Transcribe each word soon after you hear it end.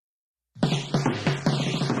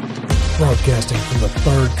Broadcasting from the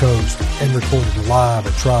Third Coast and recorded live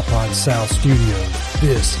at Tripod South Studios,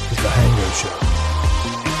 this is the Hango Show.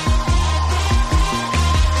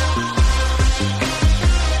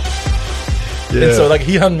 Yeah. And so, like,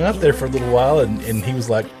 he hung up there for a little while, and he was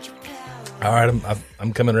like, all right,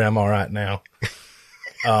 I'm coming around all right now.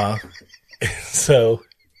 So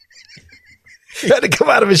he had to come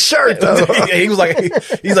out of his shirt, though. He was like,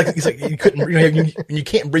 he's like, you couldn't, you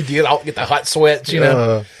can't breathe, you get the hot sweats, you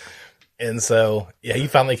know? And so, yeah, he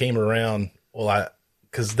finally came around. Well,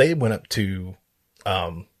 cause they went up to,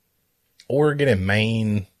 Oregon and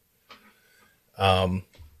Maine, got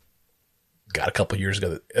a couple of years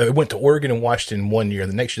ago. They went to Oregon and Washington one year.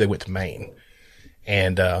 The next year they went to Maine,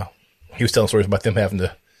 and he was telling stories about them having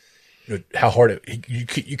to, how hard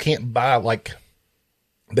you can't buy, like,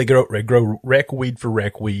 they grow rec weed for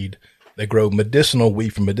rec weed. They grow medicinal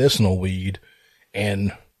weed for medicinal weed,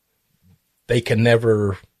 and they can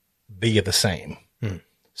never be the same.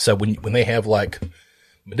 So when they have, like,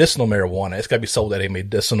 medicinal marijuana, it's got to be sold at a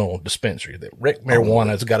medicinal dispensary. The rec marijuana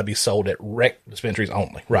has got to be sold at rec dispensaries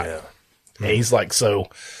only. Right. Yeah. And he's like, so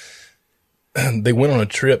they went on a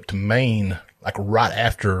trip to Maine, like, right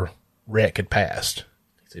after rec had passed.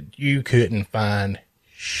 He said, you couldn't find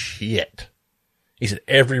shit. He said,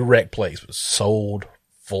 every rec place was sold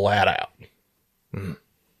flat out.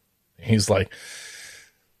 He's like,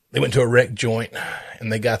 they went to a rec joint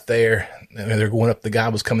and they got there and they're going up. The guy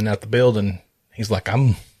was coming out the building. He's like,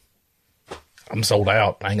 I'm sold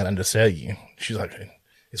out. I ain't got nothing to sell you. She's like,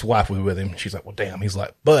 his wife was with him. She's like, well, damn. He's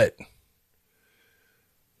like, but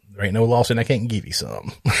there ain't no loss and I can't give you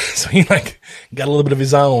some. So he, like, got a little bit of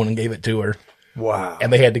his own and gave it to her. Wow.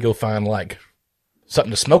 And they had to go find, like,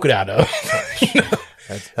 something to smoke it out of. You know?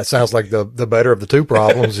 That sounds like the better of the two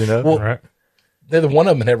problems, you know? Well, right. Neither one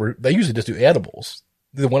of them they usually just do edibles.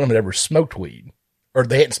 Neither one of them had ever smoked weed. Or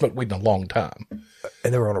they hadn't smoked weed in a long time.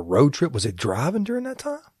 And they were on a road trip. Was it driving during that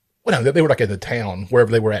time? Well, no, they were, like, in the town,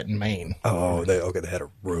 wherever they were at in Maine. Oh, they had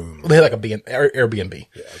a room. They had, like, a Airbnb.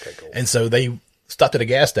 Yeah, okay, cool. And so they stopped at a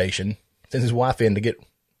gas station, sent his wife in to get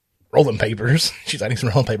rolling papers. She's like, I need some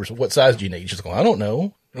rolling papers. What size do you need? She's like, I don't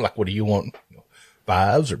know. They're like, what do you want?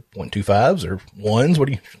 5s or 0.25s or 1s? What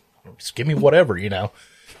do you, just give me whatever, you know.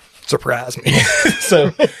 Surprise me.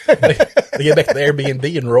 So they get back to the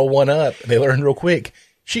Airbnb and roll one up. And they learn real quick,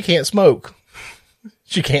 she can't smoke.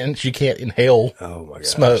 She can't inhale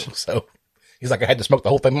smoke. So he's like, I had to smoke the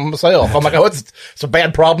whole thing myself. I'm like, oh, it's a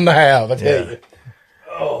bad problem to have. I tell you.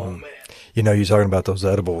 Oh, man. You know, you're talking about those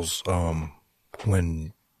edibles.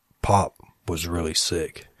 When Pop was really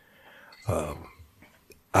sick,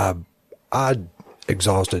 I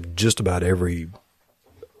exhausted just about every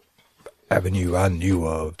avenue I knew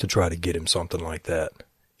of to try to get him something like that.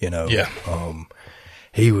 You know, yeah.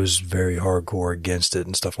 He was very hardcore against it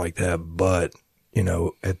and stuff like that. But, you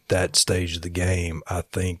know, at that stage of the game, I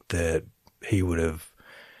think that he'd have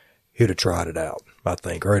tried it out, I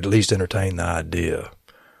think, or at least entertained the idea.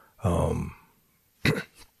 You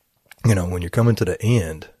know, when you're coming to the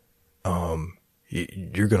end,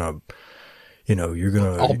 you're gonna,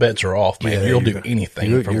 all bets are off, man. You'll do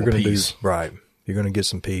anything for a piece. Right. You're gonna get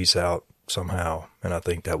some peace out somehow. And I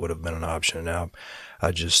think that would have been an option. Now,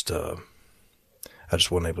 I just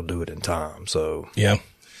wasn't able to do it in time. So, yeah.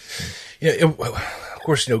 Yeah. Of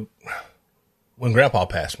course, you know, when Grandpa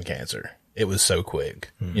passed from cancer, it was so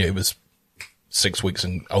quick. Mm-hmm. You know, it was 6 weeks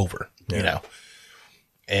and over, you know,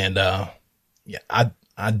 and, yeah,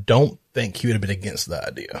 I don't think he would have been against the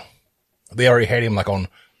idea. They already had him, like, on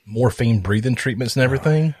morphine breathing treatments and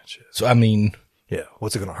everything. So, I mean, yeah,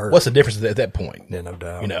 what's it going to hurt? What's the difference at that point? Yeah, no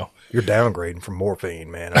doubt. You know, you're downgrading from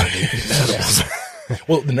morphine, man.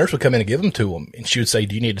 Well, the nurse would come in and give them to him, and she would say,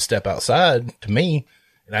 "Do you need to step outside?" To me,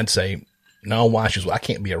 and I'd say, "No, why?" She was, "Well, I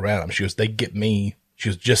can't be around them." She was, "They get me." She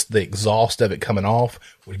was, just the exhaust of it coming off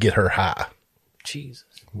would get her high. Jesus,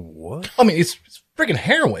 what? I mean, it's freaking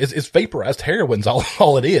heroin. It's vaporized heroin's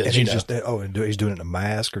all it is. And you he's know? He's doing it in a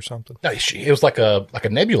mask or something. No, it was like a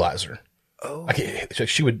nebulizer. Oh, so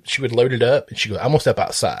she would load it up, and she goes, "I'm gonna step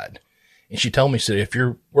outside." And she told me, she said, "If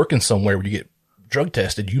you're working somewhere where you get drug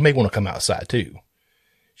tested, you may want to come outside too."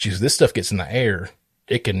 She says, "This stuff gets in the air.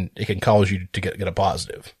 It can cause you to get a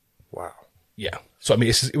positive." Wow. Yeah. So I mean,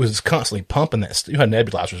 it was constantly pumping that. You know how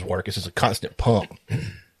nebulizers work? It's just a constant pump.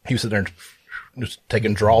 He was sitting there just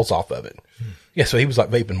taking draws off of it. Yeah. So he was like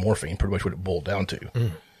vaping morphine, pretty much what it boiled down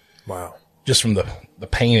to. Wow. Just from the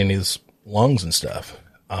pain in his lungs and stuff.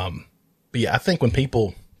 But yeah, I think when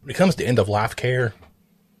it comes to end of life care,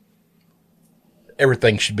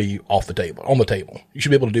 everything should be on the table. You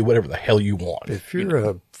should be able to do whatever the hell you want. If you're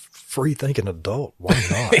a free thinking adult. Why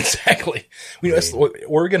not? Exactly. That's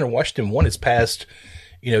Oregon or Washington one is passed.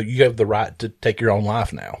 You have the right to take your own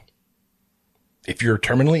life now. If you're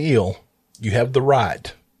terminally ill, you have the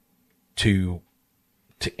right to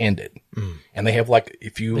end it. And they have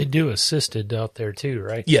they do assisted out there too,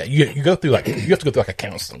 right? Yeah. You go through you have to go through a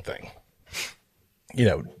counseling thing.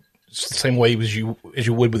 It's the same way as you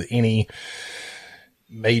would with any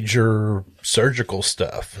major surgical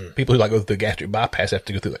stuff. People who go through the gastric bypass have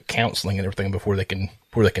to go through counseling and everything before they can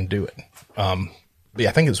do it. But yeah,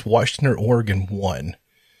 I think it's Washington or Oregon one.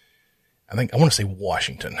 I want to say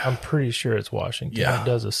Washington. I'm pretty sure it's Washington. Yeah. It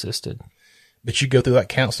does assisted. But you go through that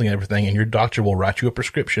counseling and everything, and your doctor will write you a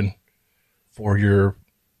prescription for your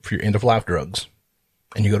end of life drugs.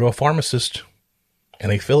 And you go to a pharmacist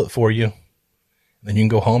and they fill it for you. And then you can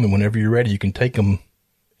go home, and whenever you're ready, you can take them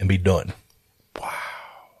and be done. Wow.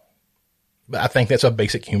 But I think that's a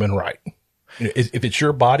basic human right. If it's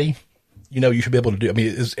your body, you should be able to do it. I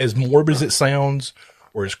mean, as morbid as it sounds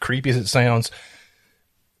or as creepy as it sounds,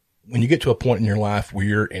 when you get to a point in your life where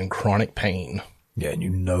you're in chronic pain. Yeah, and you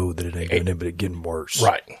know that it ain't going to be getting worse.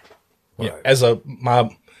 Right. Right. As it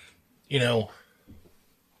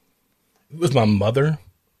was my mother,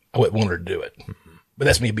 I wouldn't want her to do it. But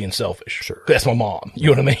that's me being selfish. Sure. That's my mom. You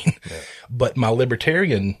know what I mean? Yeah. But my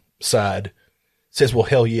libertarian side says, well,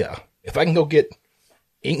 hell yeah. If I can go get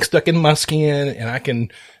ink stuck in my skin and I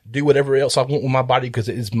can do whatever else I want with my body because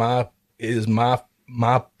it is my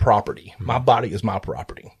property. My body is my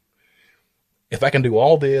property. If I can do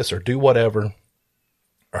all this or do whatever,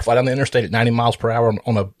 or fly down the interstate at 90 miles per hour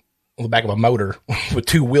on the back of a motor with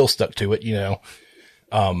two wheels stuck to it,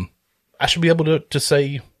 I should be able to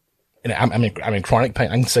say, and I'm in chronic pain.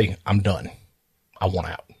 I can say I'm done. I want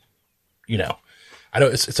out. I know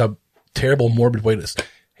it's a terrible, morbid way to.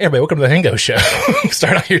 Hey, everybody, welcome to the Hango Show.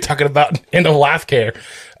 Start out here talking about end of life care.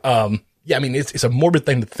 It's a morbid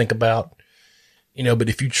thing to think about, but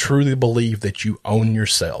if you truly believe that you own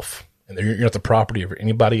yourself and that you're not the property of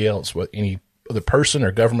anybody else, with any other person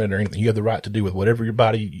or government or anything, you have the right to do with your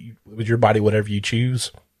body, whatever you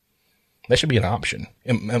choose. That should be an option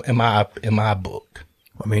in my book.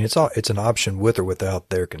 I mean, it's an option with or without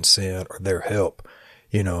their consent or their help.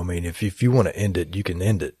 If you want to end it, you can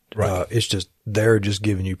end it. Right. It's just, they're just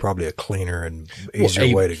giving you probably a cleaner and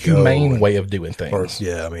easier way to go. Humane way of doing things.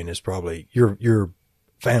 It's probably your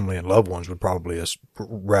family and loved ones would probably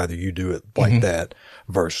rather you do it like that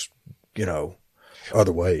versus,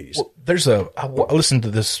 other ways. Well, I listened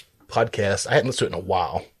to this podcast. I hadn't listened to it in a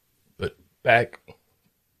while, but back,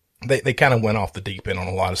 they kind of went off the deep end on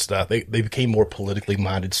a lot of stuff. They became more politically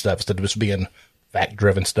minded stuff instead of just being fact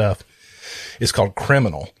driven stuff. It's called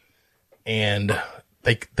Criminal. And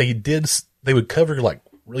they would cover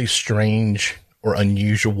really strange or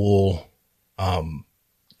unusual,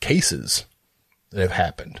 cases that have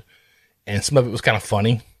happened. And some of it was kind of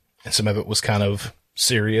funny and some of it was kind of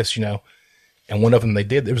serious, And one of them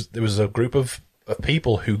there was a group of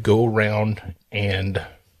people who go around and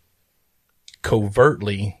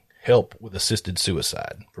covertly help with assisted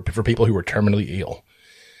suicide for people who are terminally ill.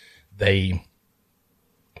 They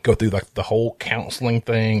go through the whole counseling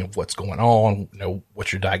thing of what's going on,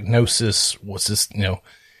 what's your diagnosis, what's this,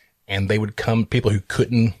 and they would come, people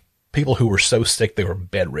who were so sick they were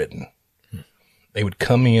bedridden. They would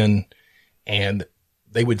come in and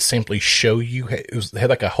they would simply show you, they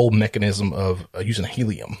had a whole mechanism of using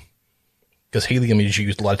helium, because helium is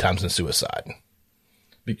used a lot of times in suicide.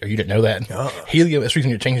 You didn't know that? Helium, that's the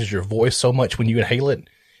reason it changes your voice so much when you inhale it.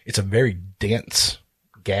 It's a very dense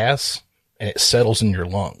gas and it settles in your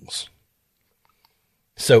lungs.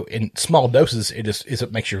 So in small doses,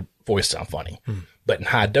 it makes your voice sound funny. But in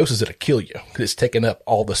high doses, it'll kill you because it's taking up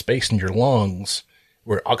all the space in your lungs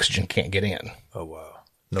where oxygen can't get in. Oh, wow.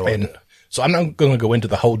 So I'm not going to go into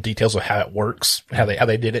the whole details of how it works, how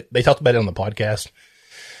they did it. They talked about it on the podcast.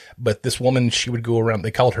 But this woman, she would go around,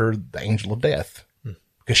 they called her the Angel of Death.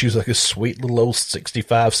 Because she was a sweet little old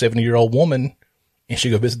 65, 70-year-old woman. And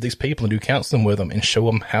she'd go visit these people and do counseling with them and show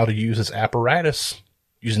them how to use this apparatus,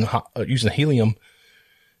 using helium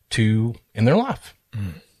in their life.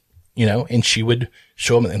 And she would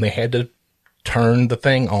show them, and they had to turn the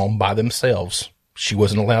thing on by themselves. She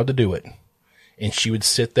wasn't allowed to do it. And she would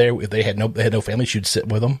sit there. If they had no family, she would sit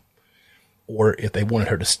with them. Or if they wanted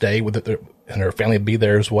her to stay with it and her family would be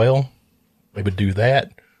there as well, they would do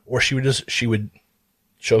that. Or she would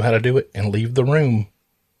show them how to do it and leave the room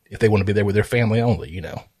if they want to be there with their family only,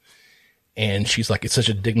 And she's like, it's such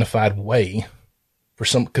a dignified way for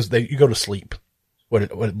because you go to sleep, what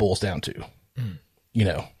it boils down to.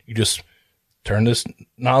 You just turn this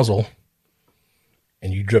nozzle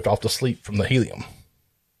and you drift off to sleep from the helium.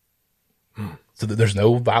 so that there's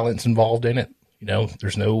no violence involved in it. You know,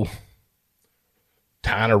 there's no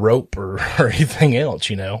tying a rope or anything else,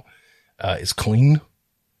 you know. It's clean,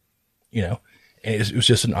 you know, and it was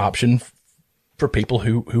just an option for people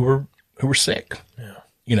who were sick,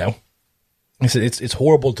 you know. It's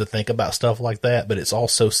horrible to think about stuff like that, but it's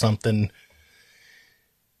also something,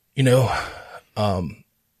 you know,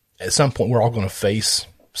 at some point we're all going to face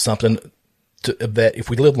something that if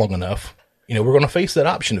we live long enough, you know, we're going to face that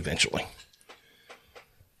option eventually.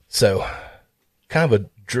 So kind of a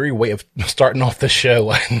dreary way of starting off the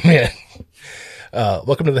show. Man.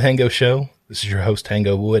 Welcome to the Hango Show. This is your host,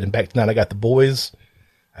 Hango Wood. And back tonight, I got the boys.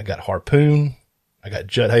 I got Harpoon. I got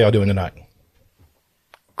Judd. How y'all doing tonight?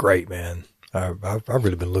 Great, man. I've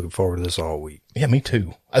really been looking forward to this all week. Yeah, me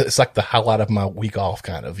too. It's like the highlight of my week off,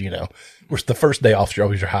 kind of, you know. Which the first day off is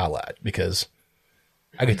always your highlight because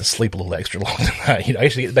I get to sleep a little extra long tonight. You know, I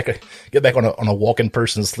used to get back on a walking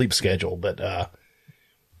person's sleep schedule. But,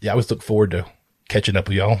 yeah, I always look forward to catching up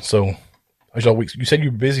with y'all. So, how's y'all week? You said you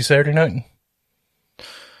were busy Saturday night?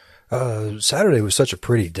 Saturday was such a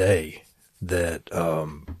pretty day that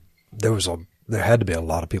there had to be a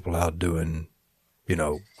lot of people out doing, you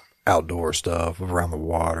know, outdoor stuff around the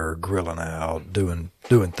water, grilling out, doing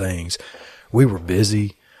things. We were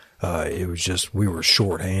busy. It was just we were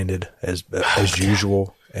shorthanded as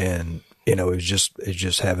usual, and you know it's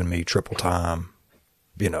just having me triple time,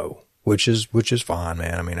 you know, which is fine,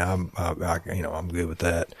 man. I mean, I'm good with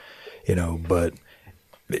that, you know, but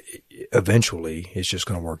eventually it's just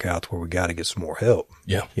going to work out to where we got to get some more help.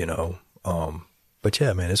 Yeah. You know, but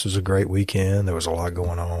yeah, man, this was a great weekend. There was a lot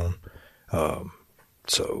going on.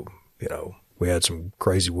 So, you know, we had some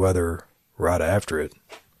crazy weather right after it,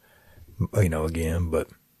 you know, again, but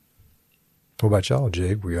what about y'all,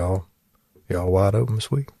 Jig? Were y'all wide open this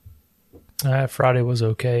week? Friday was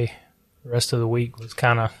okay. The rest of the week was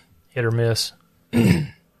kind of hit or miss.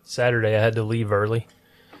 Saturday, I had to leave early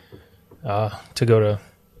to go to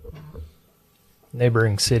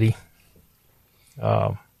neighboring city.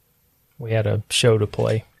 We had a show to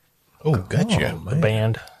play. Oh, gotcha. The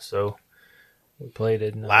band. So we played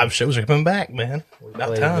it. Live shows are coming back, man.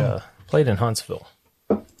 About time. Played in Huntsville.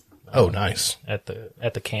 Oh, nice. At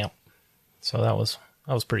the camp. So that was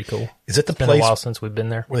pretty cool. Is it the It's been place a while since we've been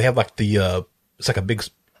there? where they have like the it's like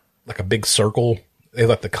a big circle? They have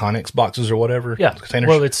like the Connex boxes or whatever. Yeah. Containers?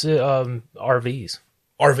 Well, it's RVs.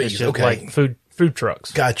 RVs. It's just Okay. like food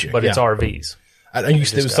trucks. Gotcha, But it's yeah. RVs. I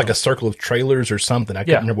used to, it was like a circle of trailers or something. I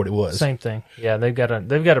can't remember what it was. Same thing. Yeah, they've got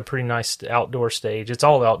a pretty nice outdoor stage. It's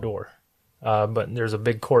all outdoor, but there's a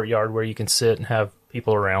big courtyard where you can sit and have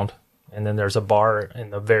people around, and then there's a bar in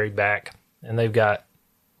the very back, and they've got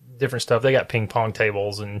different stuff. They got ping pong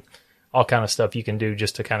tables and all kind of stuff you can do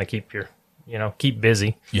just to kind of keep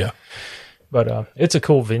busy. Yeah. But it's a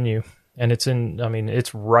cool venue. And it's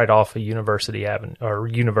it's right off of University Avenue or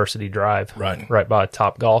University Drive, right by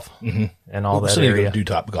Top Golf and all that area. Do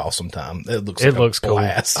Top Golf sometime. It looks cool.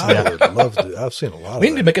 Blast. I would love to. I've seen a lot of We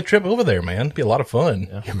need to make a trip over there, man. It'd be a lot of fun.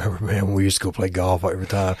 You remember, man, when we used to go play golf every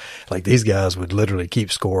time? Like, these guys would literally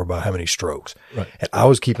keep score by how many strokes. Right. And I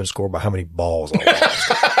was keeping score by how many balls I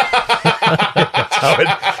lost.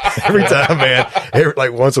 Every time, man,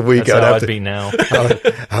 like once a week, That's how I'd be now.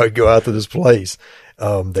 I would go out to this place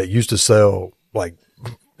that used to sell like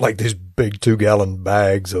these big 2-gallon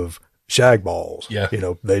bags of shag balls. Yeah. You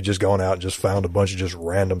know, they'd just gone out and just found a bunch of just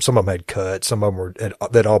random. Some of them had cut. Some of them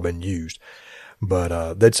they'd all been used.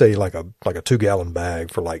 But they'd say like a 2-gallon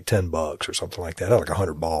bag for like $10 or something like that. It had like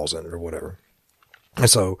 100 balls in it or whatever. And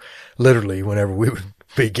so literally whenever we would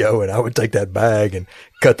be going, I would take that bag and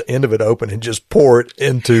cut the end of it open and just pour it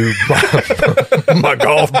into my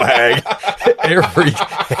golf bag. Every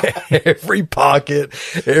pocket,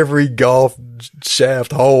 every golf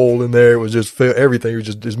shaft hole in there was just everything was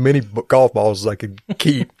just as many golf balls as I could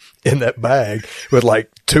keep in that bag with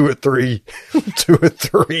like two or three,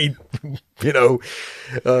 you know,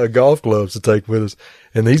 golf clubs to take with us.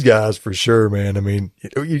 And these guys for sure, man. I mean,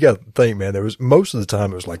 you got to think, man, there was most of the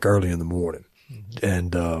time it was like early in the morning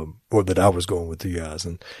and, or that I was going with you guys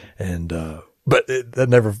but that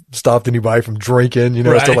never stopped anybody from drinking, you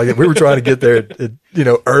know, stuff like that. We were trying to get there at, you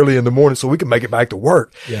know, early in the morning so we could make it back to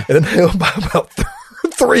work. Yeah. And then by about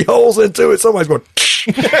 3 holes into it, somebody's going,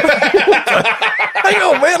 hang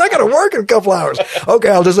on, man, I got to work in a couple hours. Okay,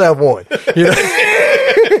 I'll just have one. You know?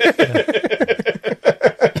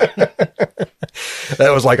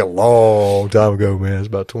 That was like a long time ago, man. It's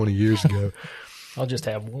about 20 years ago. I'll just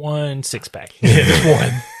have 1 6-pack. Yeah, just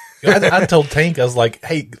one. I told Tank, I was like,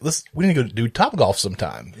 hey, we need to go do Top Golf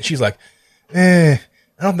sometime. And she's like, I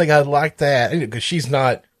don't think I'd like that. Because she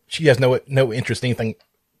has no interest in anything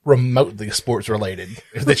remotely sports related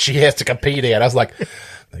that she has to compete at. I was like,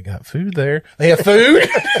 they got food there. They have food.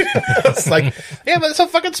 It's like, yeah, but it's a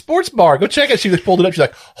fucking sports bar. Go check it. She just pulled it up. She's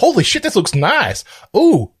like, holy shit, this looks nice.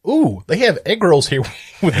 Ooh, they have egg rolls here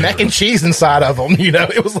with mac and cheese inside of them. You know,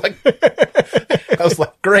 it was like, I was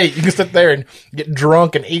like, great. You can sit there and get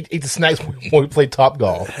drunk and eat the snacks when we play Top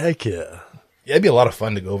Golf. Heck yeah. Yeah, it'd be a lot of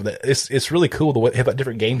fun to go over that. It's really cool the way they have like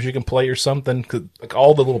different games you can play or something. 'Cause like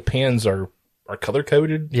all the little pins are color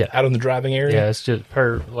coded out in the driving area. Yeah, it's just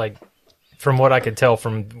from what I could tell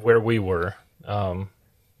from where we were,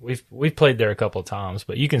 we've played there a couple of times,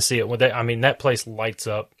 but you can see it when that place lights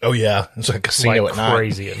up. Oh yeah, it's like a casino like at night.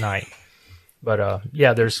 Crazy at night. But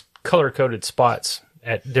yeah, there's color coded spots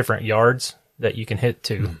at different yards that you can hit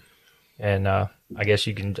to, and I guess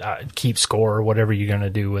you can keep score or whatever you're going to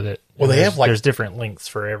do with it. Well, and they have there's different lengths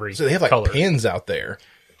for every. So they have like color. pins out there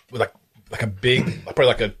with like a big, probably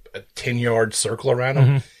like a 10-yard circle around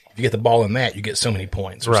them. If you get the ball in that, you get so many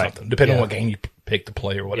points or something, depending on what game you pick to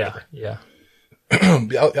play or whatever. Yeah.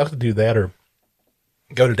 I'll have to do that or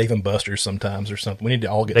go to Dave and Buster's sometimes or something. We need to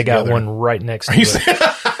all get together. They got one right next to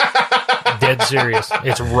it. Dead serious.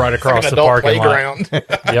 It's right across the parking playground. lot.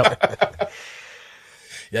 Yep.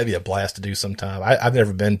 Yeah, it'd be a blast to do sometime. I've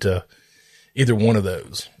never been to either one of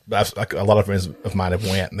those. But a lot of friends of mine have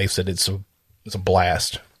went, and they said it's a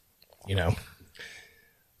blast, you know.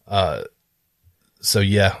 So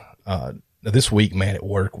yeah, this week, man, at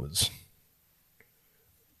work was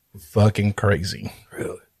fucking crazy.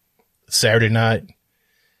 Really? Saturday night,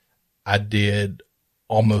 I did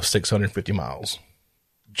almost 650 miles.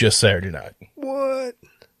 Just Saturday night. What?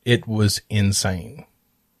 It was insane.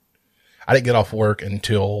 I didn't get off work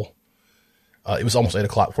until it was almost 8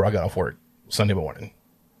 o'clock before I got off work Sunday morning.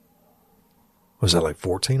 Was that like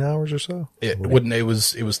 14 hours or so? It wouldn't. It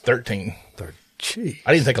was 13. Gee.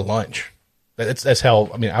 I didn't take a lunch. That's how.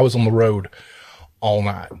 I mean, I was on the road all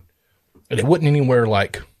night, and it wasn't anywhere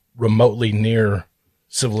like remotely near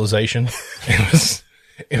civilization.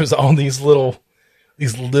 It was on these little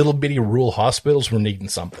bitty rural hospitals were needing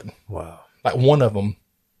something. Wow. Like one of them,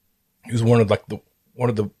 it was one of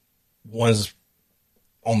the ones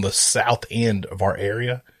on the south end of our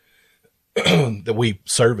area that we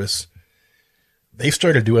service. They've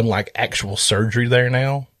started doing like actual surgery there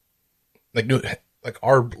now. Like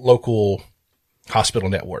our local hospital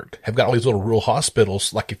network have got all these little rural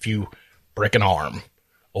hospitals. Like if you break an arm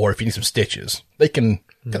or if you need some stitches, they can,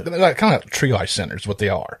 they're like kind of triage centers, what they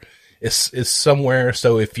are. It's somewhere.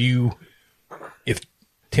 So if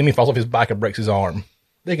Timmy falls off his bike and breaks his arm,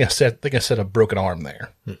 they can set a broken arm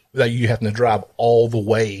there without you having to drive all the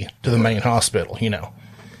way to the main hospital, you know.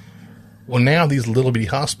 Well, now these little bitty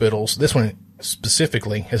hospitals, this one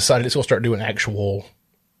specifically has decided it's going to start doing actual,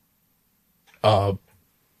 like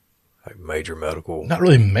major medical. not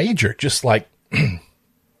really major, just like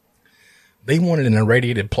they wanted an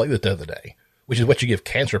irradiated platelet the other day, which is what you give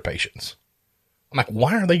cancer patients. I'm like,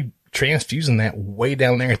 why are they transfusing that way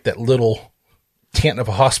down there at that little tent of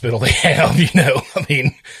a hospital they have, you know? I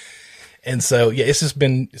mean, and so, yeah, it's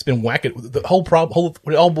been whacked. The whole problem,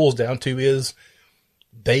 what it all boils down to is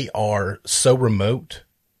they are so remote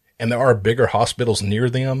and there are bigger hospitals near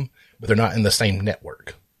them, but they're not in the same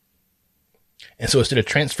network. And so instead of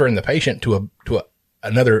transferring the patient to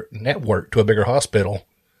another network, to a bigger hospital,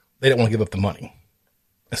 they don't want to give up the money.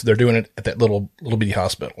 And so they're doing it at that little bitty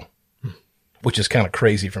hospital, which is kind of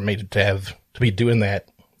crazy for me to be doing that.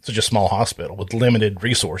 Such a small hospital with limited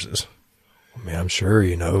resources. I mean, I'm sure,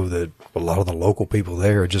 you know, that a lot of the local people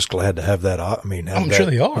there are just glad to have that. I mean, I'm sure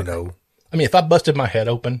they are. You know, I mean, if I busted my head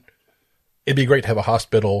open, it'd be great to have a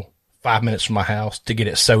hospital 5 minutes from my house to get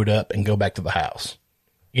it sewed up and go back to the house,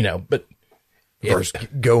 you know, but versus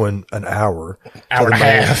going an hour and a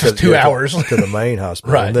half, 2 hours to the main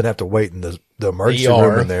hospital, right. And then have to wait in the emergency ER.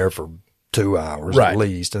 room in there for 2 hours right. at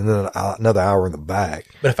least, and then another hour in the back.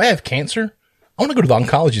 But if I have cancer, I want to go to the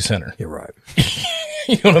oncology center. You're right.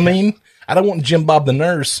 You know what I mean? I don't want Jim Bob the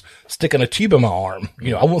nurse sticking a tube in my arm.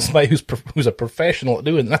 You know, I want somebody who's a professional at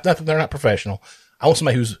doing it. Not that they're not professional. I want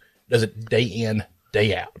somebody who does it day in,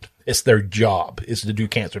 day out. It's their job is to do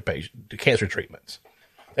cancer treatments.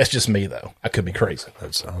 That's just me, though. I could be crazy.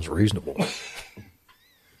 That sounds reasonable.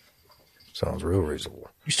 Sounds real reasonable.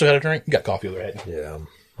 You still got a drink? You got coffee over there? Yeah,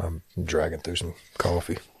 I'm dragging through some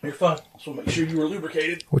coffee. You're fine. Just want to make sure you were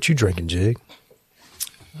lubricated. What you drinking, Jig?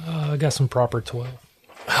 I got some proper 12.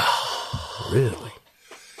 Really?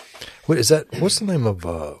 What is that? What's the name of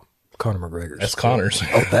Conor McGregor's? That's Connor's.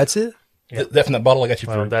 Oh, that's it? That from that bottle I got you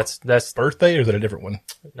for That's birthday, or is that a different one?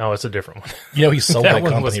 no, it's a different one. You know, he sold that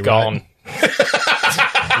one company, was gone.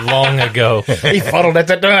 right? long ago. He fuddled at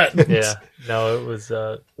the nut. Yeah. No, it was,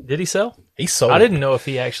 did he sell? He sold I it. didn't know if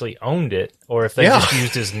he actually owned it or if they just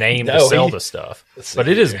used his name to No, sell he- the stuff. Let's But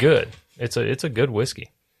see it is here. good. It's a good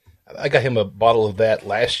whiskey. I got him a bottle of that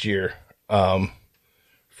last year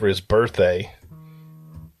for his birthday.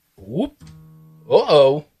 Whoop.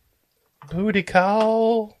 Uh-oh. Booty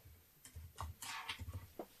call.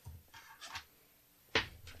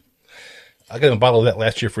 I got him a bottle of that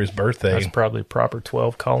last year for his birthday. That's probably proper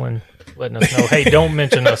 12 calling, letting us know, hey, don't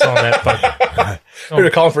mention us on that. We were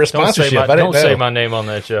calling for a sponsorship. I didn't Don't know. say my name on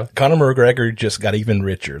that show. Conor McGregor just got even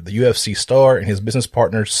richer. The UFC star and his business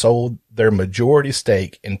partners sold their majority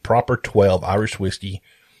stake in Proper 12 Irish whiskey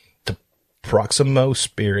to Proximo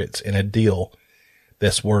Spirits in a deal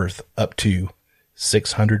that's worth up to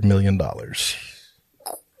 $600 million.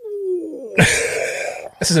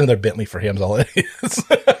 This is another Bentley for him, is all it is.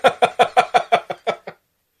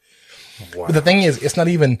 Wow. But the thing is, it's not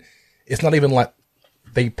even like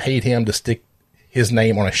they paid him to stick his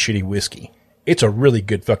name on a shitty whiskey. It's a really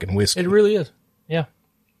good fucking whiskey. It really is. Yeah.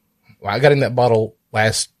 I got him that bottle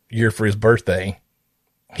last year for his birthday.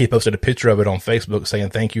 He posted a picture of it on Facebook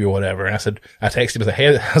saying thank you or whatever. And I texted him, I said,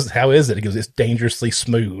 hey, how is it? He goes, it's dangerously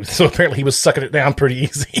smooth. So apparently he was sucking it down pretty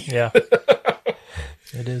easy. Yeah.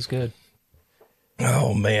 It is good.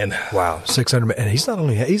 Oh man. Wow, 600, and he's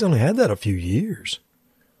only had that a few years.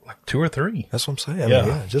 Like 2 or 3. That's what I'm saying. I Yeah. mean,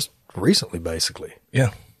 yeah, just recently, basically. Yeah.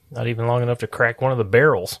 Not even long enough to crack one of the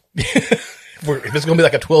barrels. If it's going to be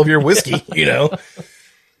like a 12-year whiskey,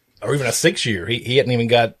 or even a 6-year, he hadn't even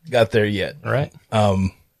got there yet. Right.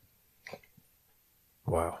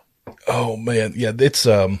 Wow. Oh man, yeah, it's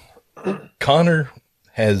Connor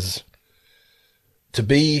has to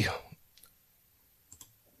be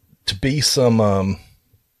some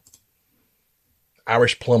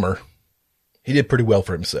Irish plumber. He did pretty well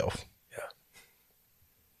for himself. Yeah.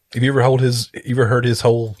 Have you ever heard his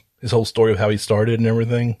whole story of how he started and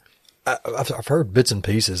everything? I've heard bits and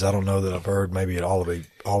pieces. I don't know that I've heard maybe it all the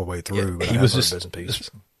way through. But He I was have just heard bits and pieces.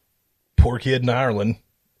 this poor kid in Ireland,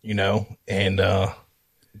 and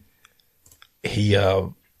he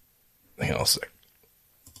hang on a sec.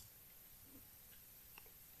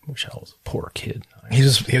 Wish I was a poor kid. He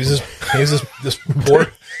was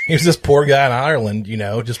this poor guy in Ireland,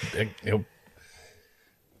 just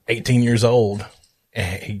 18 years old,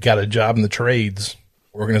 and he got a job in the trades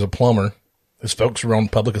working as a plumber. His folks were on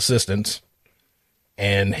public assistance,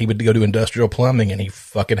 and he would go do industrial plumbing, and he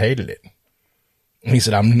fucking hated it. And he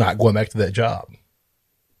said, I'm not going back to that job.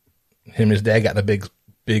 Him and his dad got in a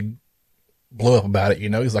big blow up about it,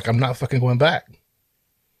 He's like, I'm not fucking going back.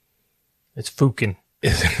 It's fucking.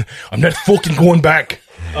 I'm not fucking going back.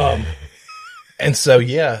 And so,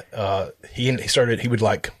 he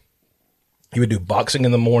would do boxing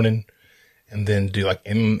in the morning and then do like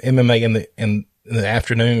MMA in the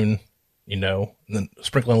afternoon, and then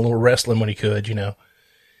sprinkling a little wrestling when he could,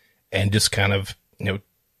 and just kind of,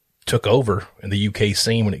 took over in the UK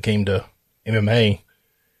scene when it came to MMA.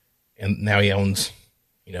 And now he owns,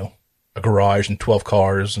 a garage and 12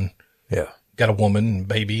 cars and Yeah. got a woman and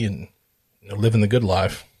baby and living the good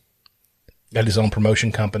life. Got his own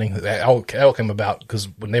promotion company. That all came about because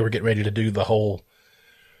when they were getting ready to do the whole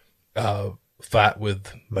fight with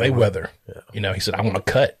Mayweather, he said, I want to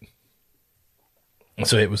cut. And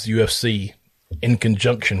so it was UFC in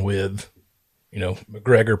conjunction with,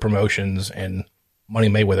 McGregor Promotions and Money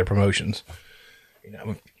Mayweather Promotions.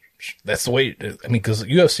 That's the way it is. I mean, because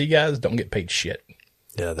UFC guys don't get paid shit.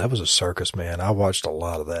 Yeah, that was a circus, man. I watched a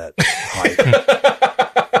lot of that. Hype.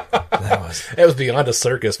 That was beyond a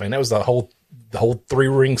circus, man. That was the whole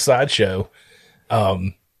 3-ring sideshow.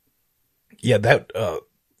 After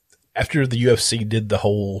the UFC did the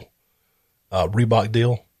whole Reebok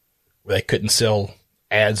deal, where they couldn't sell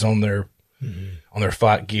ads on their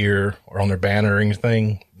fight gear or on their banner or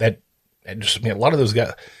anything, that just, a lot of those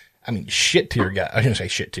guys, shit tier guys, I shouldn't say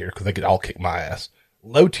shit tier because they could all kick my ass.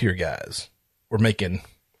 Low tier guys were making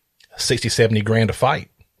 60, 70 grand a fight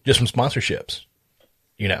just from sponsorships,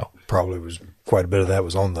 Probably was quite a bit of that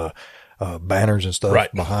was on the banners and stuff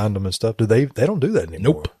Right. behind them and stuff. They don't do that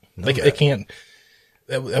anymore. Nope. They can't.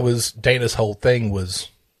 That was Dana's whole thing was,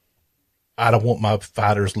 I don't want my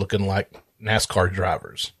fighters looking like NASCAR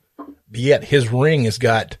drivers. But yet his ring has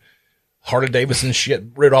got Harley Davidson shit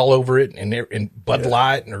writ all over it, and Bud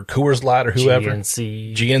Light or Coors Light or whoever.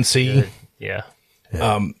 GNC. Yeah.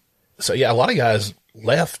 So a lot of guys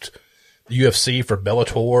left the UFC for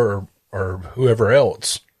Bellator or whoever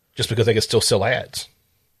else just because they could still sell ads.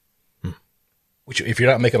 Which, if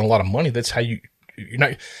you're not making a lot of money, that's how you're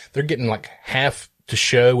not. They're getting like half to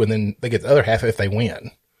show, and then they get the other half if they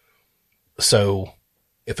win. So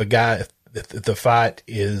if if the fight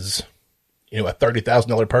is, a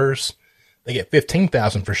 $30,000 purse, they get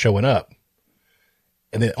 $15,000 for showing up.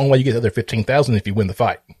 And the only way you get the other $15,000 if you win the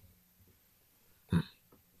fight.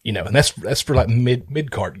 And that's for like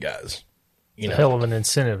mid card guys. It's a hell of an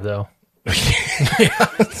incentive, though. Yeah,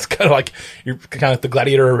 it's kind of like you're kind of at the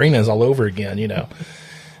gladiator arenas all over again,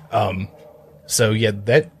 So yeah,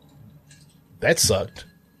 that sucked.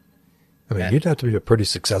 I mean, you'd have to be a pretty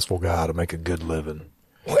successful guy to make a good living.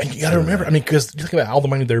 Well, and you got to remember, because you think about all the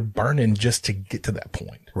money they're burning just to get to that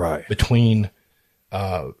point, right? Between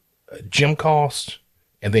gym costs,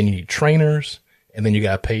 and then you need trainers, and then you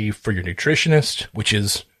got to pay for your nutritionist, which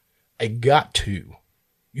is a got to.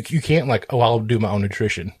 You can't I'll do my own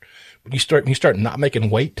nutrition. When you start not making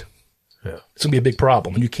weight, it's gonna be a big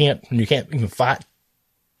problem. And you can't even fight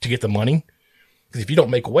to get the money, because if you don't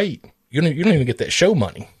make weight, you don't even get that show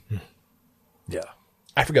money. Yeah,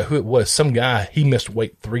 I forgot who it was. Some guy, he missed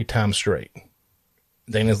weight 3 times straight.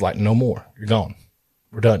 Dana's like, no more. You're gone.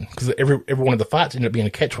 We're done. Because every one of the fights ended up being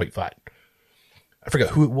a catch weight fight. I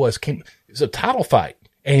forgot who it was. It was a title fight,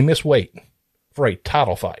 and he missed weight for a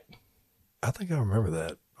title fight. I think I remember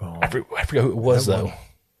that. I forgot who it was, though.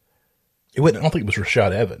 I don't think it was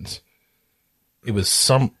Rashad Evans. It was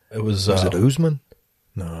was it Usman?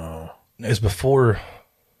 No. It was before.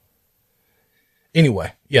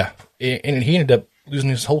 Anyway, yeah. And he ended up losing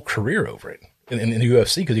his whole career over it in the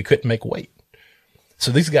UFC because he couldn't make weight.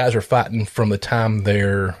 So these guys are fighting from the time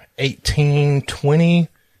they're 18, 20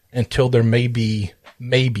 until they're maybe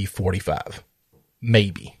 45.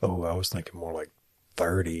 Maybe. Oh, I was thinking more like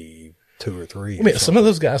 32 or 3. I mean, some of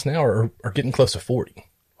those guys now are getting close to 40.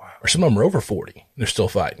 Wow. Or some of them are over 40. They're still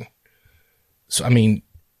fighting. So, I mean,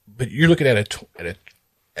 but you're looking at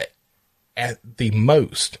at the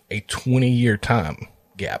most a 20-year time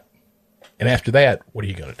gap. And after that, what are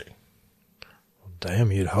you going to do?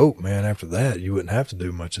 Damn, you'd hope, man, after that, you wouldn't have to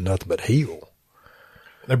do much of nothing but heal.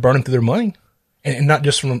 They're burning through their money. And not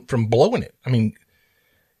just from blowing it. I mean,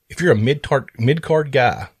 if you're a mid-card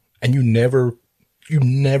guy and you never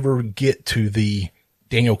get to the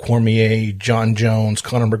Daniel Cormier, John Jones,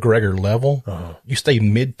 Conor McGregor level, you stay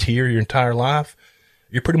mid-tier your entire life,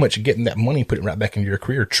 you're pretty much getting that money, putting it right back into your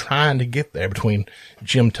career, trying to get there between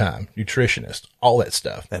gym time, nutritionist, all that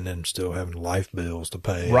stuff. And then still having life bills to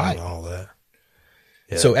pay right. And all that.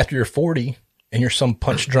 Yeah. So after you're 40 and you're some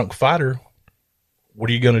punch-drunk fighter, what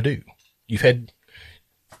are you going to do? You've had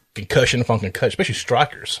concussion upon concussion, especially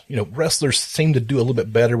strikers. Wrestlers seem to do a little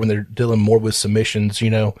bit better when they're dealing more with submissions,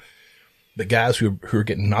 The guys who are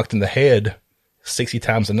getting knocked in the head 60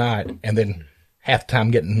 times a night and then half the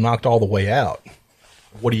time getting knocked all the way out.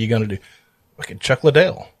 What are you going to do? Look at Chuck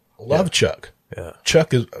Liddell. I love Chuck. Yeah.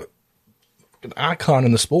 Chuck is an icon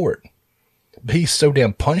in the sport. But he's so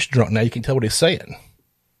damn punch drunk now you can tell what he's saying.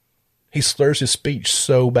 He slurs his speech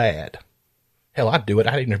so bad. Hell, I'd do it.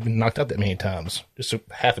 I hadn't been knocked out that many times. Just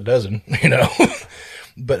half a dozen,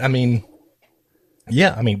 But,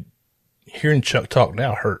 hearing Chuck talk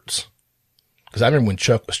now hurts. Because I remember when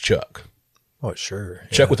Chuck was Chuck. Oh, sure.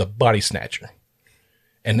 Chuck was a body snatcher.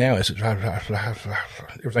 And now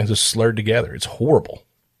everything's just slurred together. It's horrible.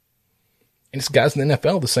 And it's guys in the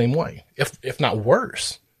NFL the same way, if not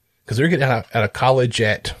worse. Because they're getting out of college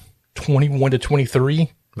at 21 to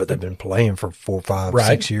 23. But they've been playing for 4, 5, right.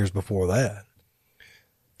 6 years before that.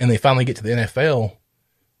 And they finally get to the NFL.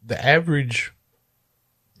 The average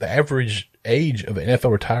age of an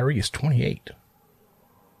NFL retiree is 28.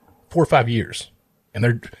 4 or 5 years. And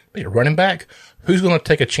they're running back. Who's going to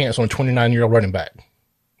take a chance on a 29-year-old running back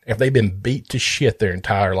if they've been beat to shit their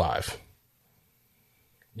entire life?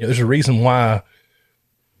 There's a reason why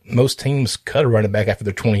most teams cut a running back after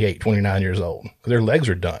they're 28, 29 years old. Because their legs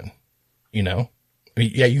are done,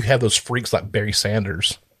 you have those freaks like Barry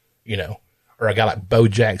Sanders, or a guy like Bo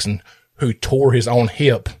Jackson who tore his own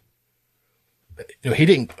hip. The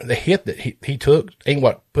hit that he took ain't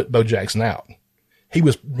what put Bo Jackson out. He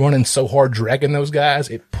was running so hard, dragging those guys,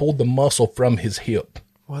 it pulled the muscle from his hip.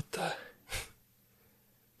 What the?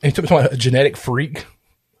 And he took a genetic freak.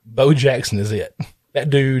 Bo Jackson is it. That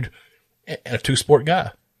dude, and a 2-sport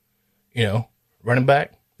guy, running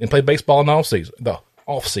back, and played baseball in the off-season. The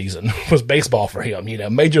off-season was baseball for him,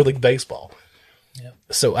 Major League Baseball. Yep.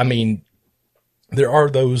 So, there are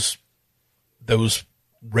those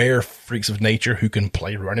rare freaks of nature who can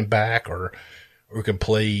play running back or can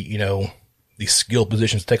play, these skill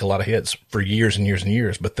positions, take a lot of hits for years and years and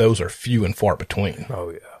years, but those are few and far between. Oh,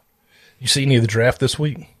 yeah. You see any of the draft this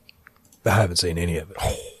week? I haven't seen any of it.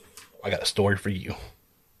 Oh, I got a story for you.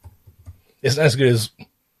 It's not as good as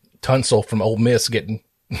Tunsil from Ole Miss getting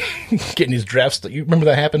his drafts. You remember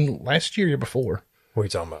that happened last year or year before? What are you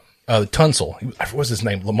talking about? The Tunsil. What's his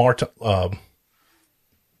name?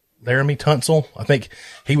 Laramie Tunsil. I think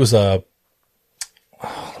he was let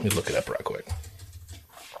me look it up right quick.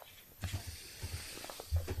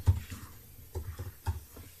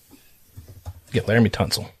 Yeah, Laramie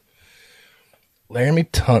Tunsil. Laramie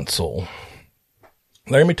Tunsil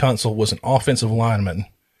was an offensive lineman,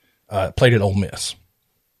 played at Ole Miss.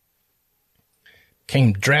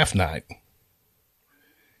 Came draft night.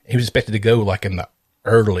 He was expected to go like in the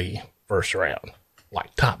early first round,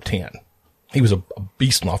 like top 10. He was a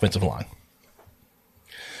beast on offensive line.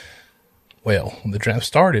 Well, when the draft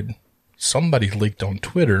started, somebody leaked on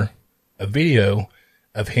Twitter a video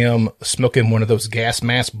of him smoking one of those gas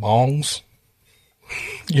mask bongs.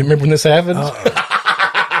 You remember when this happened?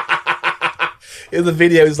 In the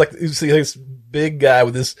video, he's like, you see this big guy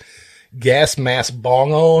with this gas mask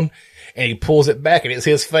bong on, and he pulls it back, and it's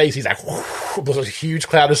his face. He's like, whoosh, there's a huge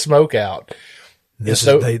cloud of smoke out.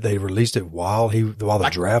 They released it while the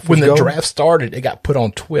draft was when the going? draft started, it got put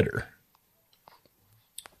on Twitter.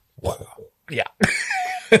 Wow. Yeah.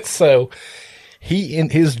 So he in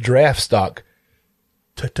his draft stock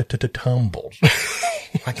tumbled.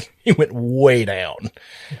 Like he went way down.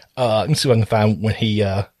 Let me see if I can find when he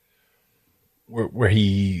where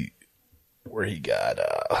he got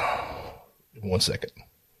 1 second.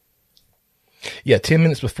 Yeah, 10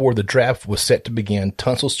 minutes before the draft was set to begin,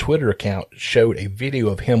 Tunsil's Twitter account showed a video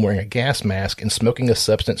of him wearing a gas mask and smoking a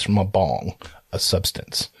substance from a bong. A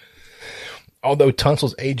substance. Although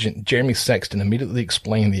Tunsil's agent, Jeremy Sexton, immediately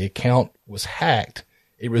explained the account was hacked,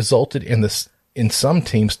 it resulted in some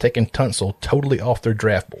teams taking Tunsil totally off their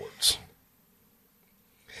draft boards.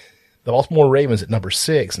 The Baltimore Ravens at number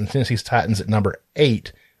 6 and Tennessee Titans at number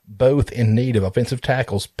 8, both in need of offensive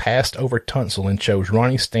tackles, passed over Tunsil and chose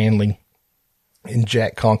Ronnie Stanley and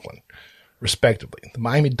Jack Conklin, respectively. The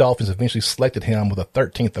Miami Dolphins eventually selected him with a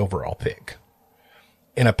 13th overall pick.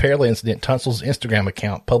 In a parallel incident, Tunsil's Instagram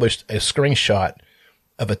account published a screenshot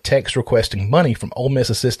of a text requesting money from Ole Miss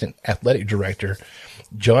assistant athletic director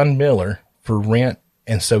John Miller for rent,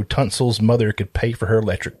 and so Tunsil's mother could pay for her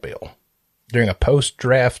electric bill. During a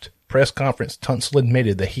post-draft press conference, Tunsil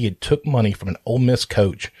admitted that he had took money from an Ole Miss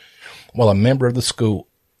coach while a member of the school,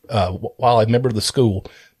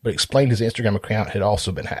 but explained his Instagram account had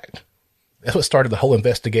also been hacked. That's what started the whole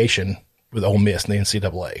investigation with Ole Miss and the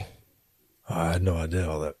NCAA. I had no idea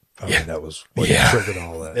all that. I mean, that was what triggered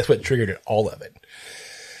all that. That's what triggered all of it.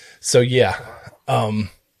 So, yeah. And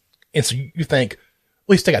so you think,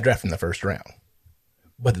 well, he still got drafted in the first round.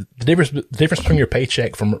 But the difference between your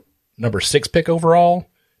paycheck from number 6 pick overall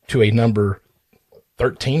to a number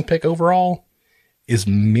 13 pick overall is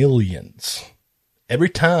millions. Every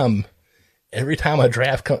time you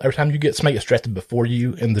get somebody gets drafted before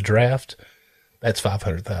you in the draft, that's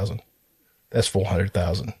 $500,000. That's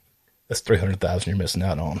 $400,000. That's $300,000 you're missing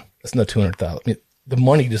out on. That's another $200,000. I mean, the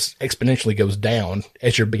money just exponentially goes down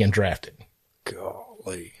as you're being drafted.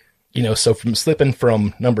 Golly. You know, so from slipping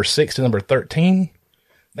from number 6 to number 13,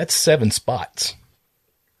 that's 7 spots.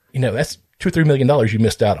 You know, that's $2-3 million you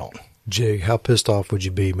missed out on. Jig, how pissed off would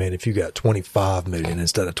you be, man, if you got $25 million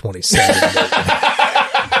instead of $27 million?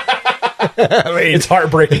 I mean, it's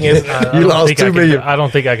heartbreaking, isn't it? You lost $2 million. I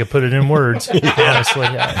don't think I could put it in words, honestly.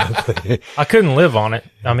 I couldn't live on it.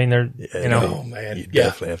 I mean, oh man, you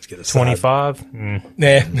definitely have to get a 25.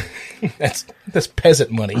 Nah, that's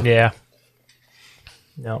peasant money. Yeah.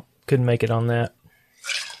 No, couldn't make it on that.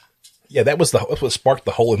 Yeah, that's what sparked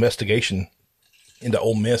the whole investigation into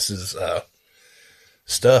Ole Miss's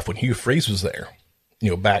stuff when Hugh Freeze was there.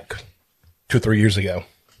 You know, back 2 or 3 years ago.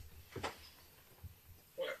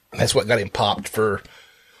 That's what got him popped for,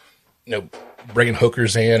 you know, bringing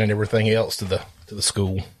hookers in and everything else to the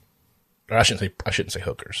school. Or I shouldn't say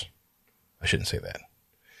hookers. I shouldn't say that.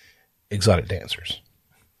 Exotic dancers.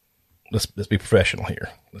 Let's be professional here.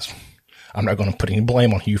 I'm not going to put any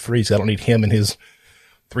blame on Hugh Freeze. I don't need him and his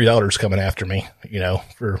 $3 coming after me, you know,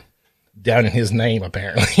 for downing his name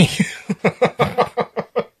apparently.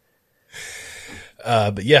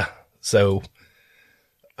 But yeah, so.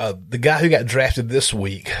 The guy who got drafted this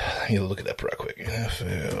week, I need to look it up real quick.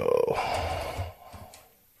 NFL.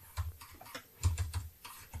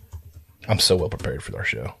 I'm so well prepared for our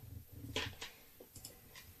show.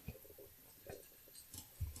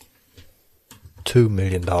 $2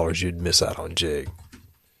 million you'd miss out on, Jig.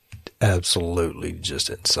 Absolutely just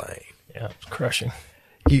insane. Yeah, it's crushing.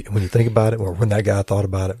 When you think about it, or when that guy thought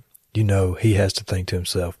about it, you know he has to think to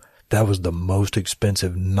himself, that was the most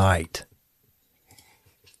expensive night.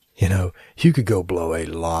 You know, you could go blow a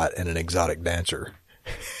lot in an exotic dancer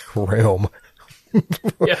realm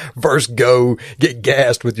Yeah. First go get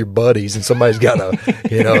gassed with your buddies and somebody's got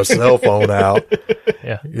a cell phone out.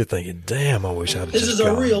 Yeah. You're thinking, damn, I wish I'd This just is a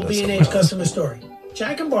gone real and done B&H something else. customer story.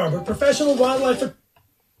 Jack and Barber, professional wildlife.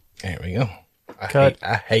 There we go.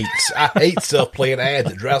 I hate self-playing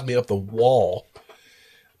ads. It drives me up the wall.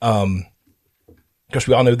 Because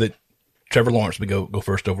we all know that Trevor Lawrence would go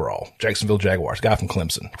first overall. Jacksonville Jaguars, guy from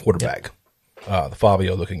Clemson, quarterback, the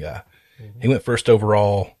Fabio-looking guy. Mm-hmm. He went first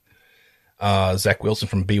overall. Zach Wilson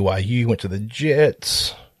from BYU went to the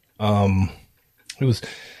Jets. Who was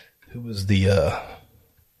the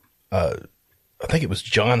I think it was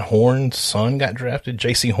John Horn's son got drafted.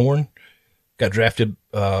 J.C. Horn got drafted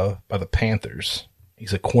by the Panthers.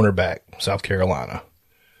 He's a cornerback, South Carolina.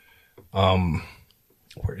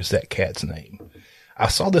 Where is that cat's name? I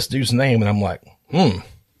saw this dude's name and I'm like,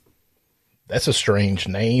 that's a strange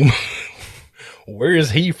name. Where is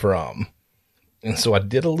he from? And so I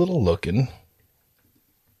did a little looking.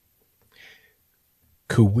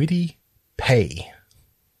 Kwity Paye.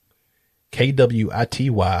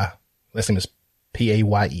 Kwity. Last name is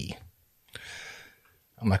Paye.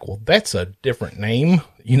 I'm like, well, that's a different name.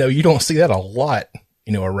 You don't see that a lot,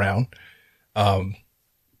 around.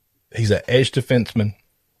 He's an edge defenseman.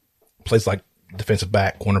 Plays like defensive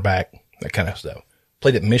back, cornerback, that kind of stuff.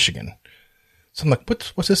 Played at Michigan. So I'm like,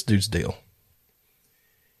 what's this dude's deal?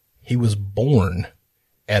 He was born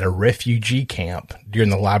at a refugee camp during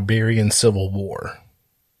the Liberian Civil War.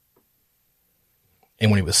 And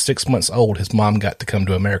when he was 6 months old, his mom got to come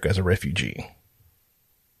to America as a refugee.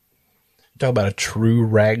 Talk about a true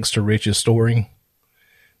rags to riches story.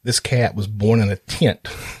 This cat was born in a tent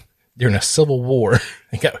during a civil war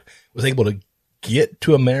and was able to get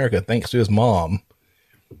to America thanks to his mom.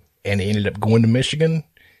 And he ended up going to Michigan.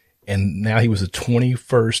 And now he was the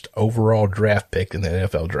 21st overall draft pick in the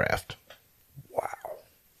NFL draft. Wow.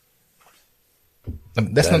 I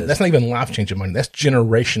mean, that's not even life-changing money. That's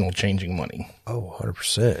generational changing money. Oh,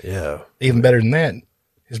 100%. Yeah. Even better than that,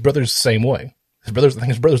 his brother's the same way. I think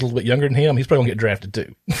his brother's a little bit younger than him. He's probably going to get drafted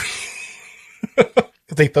too.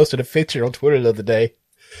 They posted a picture on Twitter the other day.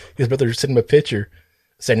 His brother sent him a picture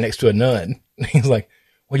sitting next to a nun. He's like,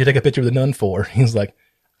 what'd you take a picture of the nun for? He's like,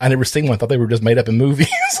 I never seen one. I thought they were just made up in movies.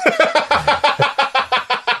 He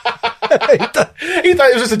thought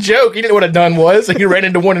it was just a joke. He didn't know what a nun was. And he ran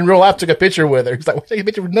into one in real life, took a picture with her. He's like, take a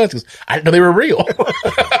picture with nuns. He goes, I didn't know they were real.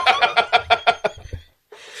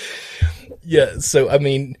 Yeah. So, I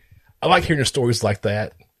mean, I like hearing stories like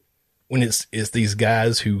that when it's these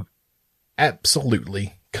guys who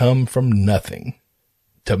absolutely come from nothing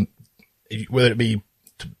to, whether it be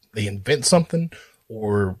they invent something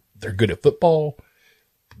or they're good at football,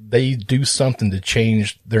 they do something to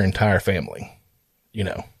change their entire family.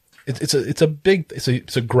 It's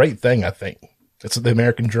a great thing. I think it's the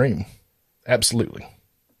American dream. Absolutely.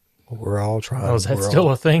 We're all trying. Oh, is that still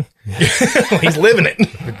a thing? He's living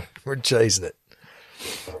it. We're chasing it.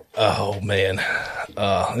 Oh man.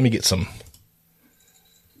 Let me get some.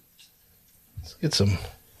 Let's get some.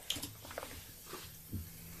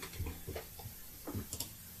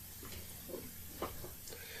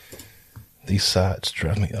 These sites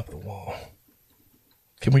drive me up the wall.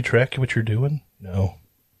 Can we track what you're doing? No.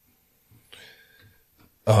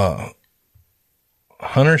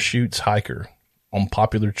 Hunter shoots hiker on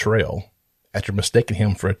popular trail after mistaking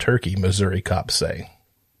him for a turkey, Missouri cops say.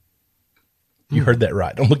 You heard that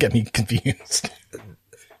right. Don't look at me confused.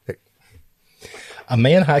 A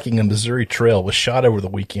man hiking a Missouri trail was shot over the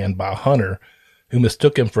weekend by a hunter who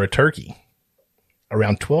mistook him for a turkey.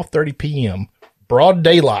 Around 12:30 p.m., broad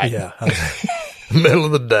daylight. Yeah. Middle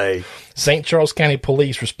of the day. St. Charles County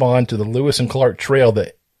Police respond to the Lewis and Clark Trail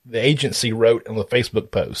that the agency wrote on the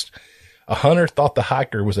Facebook post. A hunter thought the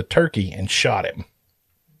hiker was a turkey and shot him.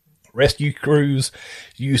 Rescue crews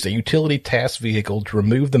used a utility task vehicle to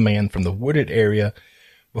remove the man from the wooded area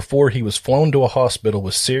before he was flown to a hospital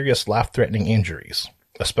with serious life-threatening injuries.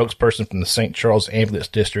 A spokesperson from the St. Charles Ambulance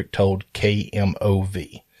District told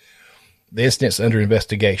KMOV. The incident's under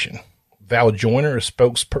investigation. Val Joyner, a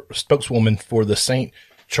spokeswoman for the St.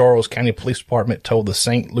 Charles County Police Department, told the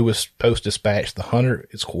St. Louis Post-Dispatch the hunter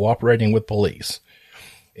is cooperating with police.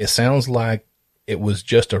 It sounds like it was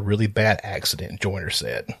just a really bad accident, Joyner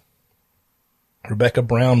said. Rebecca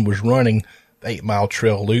Brown was running the 8-mile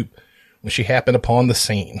trail loop when she happened upon the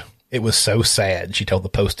scene. It was so sad, she told the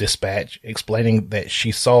Post-Dispatch, explaining that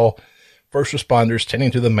she saw first responders tending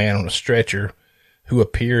to the man on a stretcher who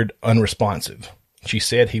appeared unresponsive. She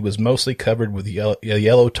said he was mostly covered with a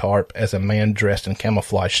yellow tarp as a man dressed in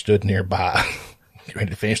camouflage stood nearby.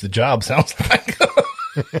 Ready to finish the job, sounds like.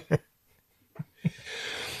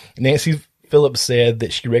 Nancy Phillips said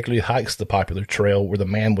that she regularly hikes the popular trail where the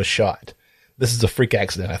man was shot. This is a freak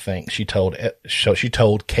accident, I think, she told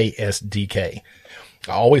KSDK.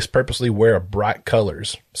 I always purposely wear bright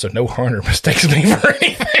colors, so no hunter mistakes me for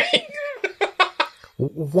anything.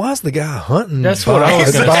 Why is the guy hunting? That's what I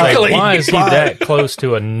was going to say. Exactly. Why is he that close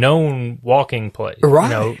to a known walking place? Right. You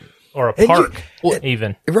know, or a And park,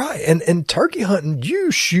 even. Right. And turkey hunting, you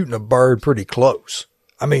shooting a bird pretty close.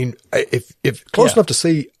 I mean, if close enough to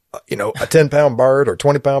see, you know, a 10-pound bird or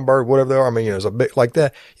 20-pound bird, whatever they are, I mean, you know, it's a bit like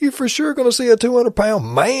that. You're for sure going to see a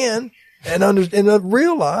 200-pound man and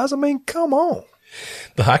realize, I mean, come on.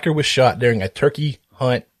 The hiker was shot during a turkey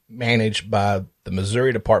hunt managed by the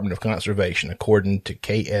Missouri Department of Conservation, according to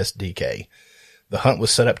KSDK. The hunt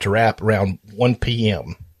was set up to wrap around 1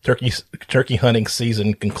 p.m. Turkey hunting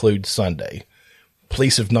season concludes Sunday.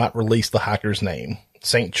 Police have not released the hiker's name.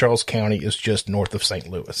 St. Charles County is just north of St.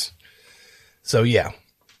 Louis. So yeah,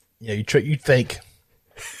 you think,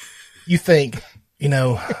 you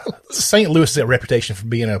know, St. Louis has a reputation for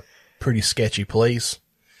being a pretty sketchy place.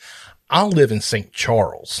 I live in St.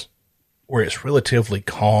 Charles, where it's relatively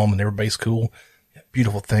calm and everybody's cool.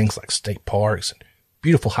 Beautiful things like state parks and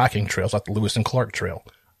beautiful hiking trails like the Lewis and Clark Trail.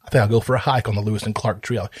 I think I'll go for a hike on the Lewis and Clark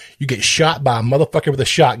Trail. You get shot by a motherfucker with a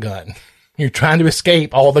shotgun. You're trying to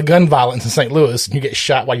escape all the gun violence in St. Louis, and you get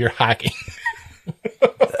shot while you're hiking.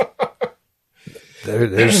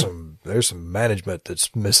 There's some management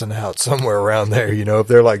that's missing out somewhere around there. You know, if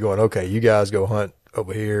they're like going, okay, you guys go hunt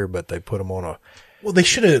over here, but they put them on a, Well, they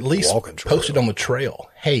should have at least walking trail. posted on the trail,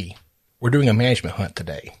 hey, we're doing a management hunt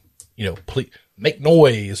today. You know, please make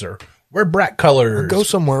noise or wear bright colors. go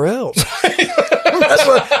somewhere else.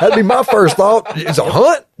 That'd be my first thought. It's a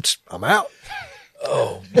hunt. I'm out.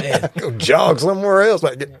 Oh, man. Go jog somewhere else.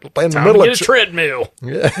 Like play in the Time middle to of get a treadmill.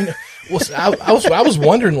 Yeah. Well, see, I was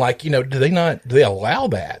wondering, like, you know, do they allow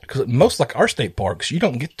that? Because most, like, our state parks, you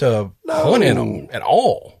don't get to hunt in them at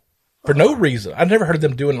all for no reason. I've never heard of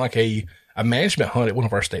them doing, like, a management hunt at one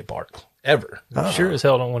of our state parks, ever. Sure as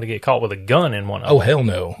hell don't want to get caught with a gun in one of Oh, them. hell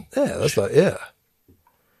no. Yeah, that's like, yeah.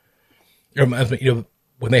 It reminds me, you know,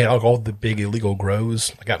 when they had all the big illegal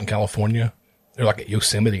grows, like out in California, they're like at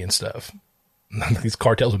Yosemite and stuff. These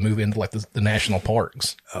cartels would move into like the national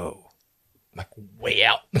parks. Oh. Like way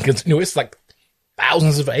out. Because, you know, it's like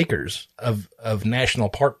thousands of acres of national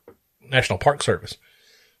park service.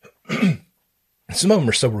 Some of them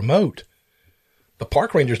are so remote. The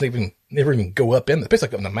park rangers never even go up in the place,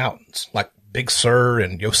 like up in the mountains, like Big Sur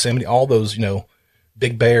and Yosemite, all those, you know,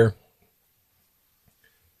 Big Bear.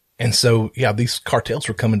 And so, yeah, these cartels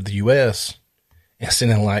were coming to the U.S. and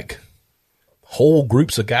sending like whole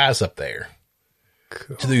groups of guys up there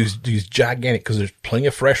to these gigantic, because there's plenty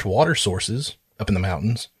of fresh water sources up in the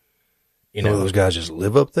mountains. You know, Those guys just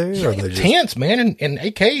live up there? yeah, Or they they got just, tents, man, and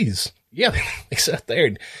AKs. Yeah, they sit up there.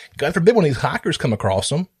 And God forbid one of these hikers come across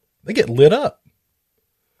them, they get lit up.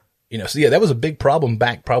 You know, so yeah, that was a big problem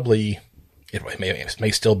back probably, it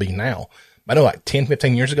may still be now. But I know like 10,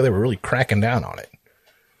 15 years ago, they were really cracking down on it.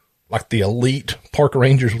 Like the elite park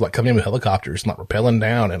rangers would like come in with helicopters and like rappelling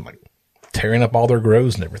down and like tearing up all their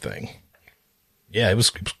grows and everything. Yeah, it was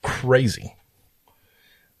crazy.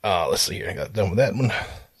 Let's see here. I got done with that one.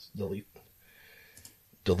 Let's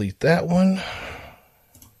delete that one.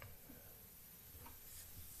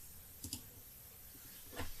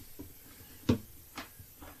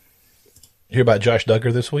 You hear about Josh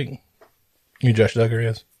Duggar this week? You know who Josh Duggar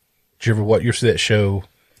is? Did you ever see that show,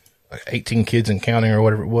 like 18 Kids and Counting or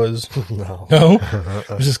whatever it was? no. No? It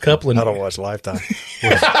was this couple. I don't watch Lifetime.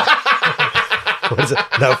 What is it?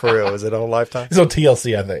 No, for real. Is it on Lifetime? It's on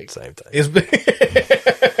TLC, I think. Same thing.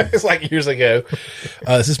 It's like years ago.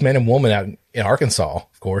 It's this man and woman out in Arkansas,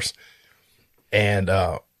 of course, and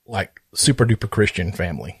like super duper Christian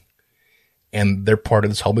family, and they're part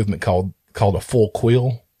of this whole movement called a full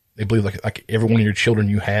quill. They believe like every one of your children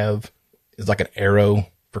you have is like an arrow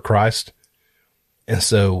for Christ, and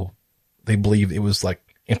so they believe it was like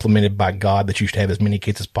implemented by God that you should have as many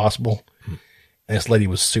kids as possible. And this lady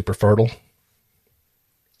was super fertile,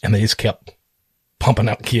 and they just kept pumping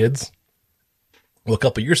out kids. Well, a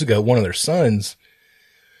couple of years ago, one of their sons,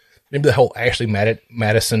 remember the whole Ashley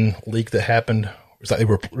Madison leak that happened? It's like they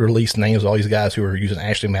were released names of all these guys who were using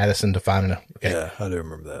Ashley Madison to find Yeah, I do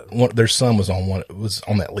remember that. their son was on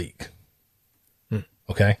that leak.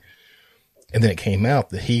 Okay. And then it came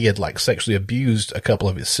out that he had like sexually abused a couple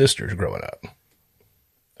of his sisters growing up.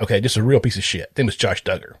 Okay. Just a real piece of shit. His name was Josh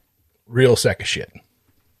Duggar. Real sack of shit.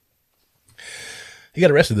 He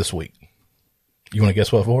got arrested this week. You want to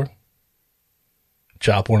guess what for?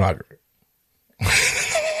 Child pornography.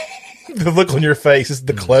 The look on your face is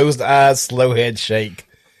the closed eyes, slow head shake.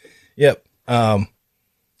 Yep. Found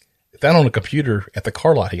on a computer at the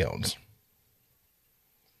car lot he owns.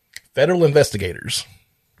 Federal investigators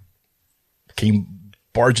came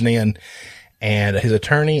barging in, and his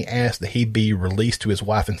attorney asked that he be released to his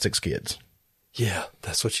wife and 6 kids. Yeah,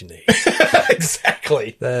 that's what you need.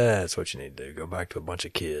 Exactly. That's what you need to do. Go back to a bunch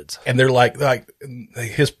of kids. And they're like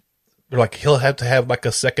he'll have to have like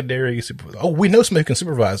a secondary oh, we know somebody who can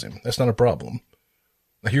supervise him. That's not a problem.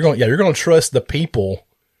 Like you're going to trust the people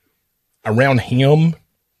around him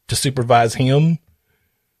to supervise him.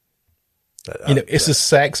 It's just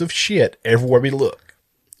sacks of shit everywhere we look.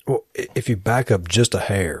 Well, if you back up just a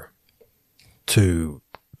hair to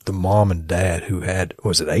the mom and dad who had,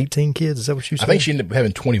 was it 18 kids? Is that what you said? I think she ended up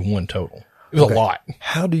having 21 total. It was a lot.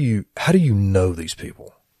 How do you know these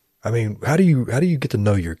people? I mean, how do you get to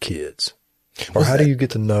know your kids? Or how do you get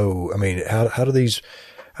to know, I mean, how do these,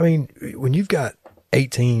 I mean, when you've got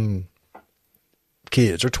 18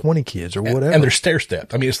 kids or 20 kids or whatever. And they're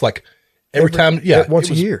stair-stepped. I mean, it's like every time, yeah. Once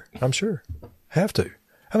a year, I'm sure. Have to.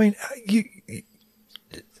 I mean,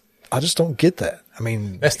 I just don't get that. I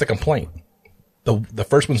mean. That's the complaint. The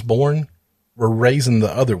first one's born, we're raising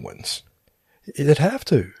the other ones. It'd have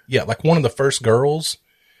to. Yeah, like one of the first girls,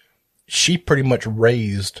 she pretty much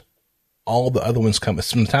raised all the other ones from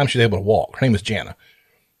the time she was able to walk. Her name was Jana.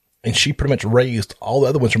 And she pretty much raised all the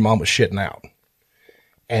other ones her mom was shitting out.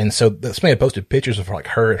 And so somebody had posted pictures of like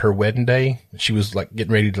her at her wedding day. She was like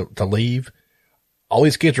getting ready to leave. All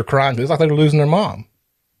these kids were crying because it's like they were losing their mom.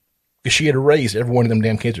 Because she had raised every one of them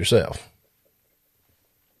damn kids herself.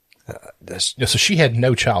 So she had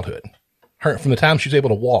no childhood. From the time she was able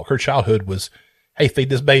to walk, her childhood was, hey, feed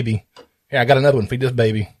this baby. Hey, I got another one. Feed this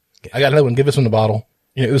baby. I got another one. Give this one the bottle.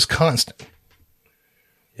 It was constant.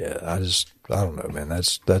 Yeah, I don't know, man.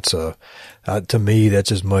 That's to me,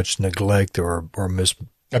 that's as much neglect or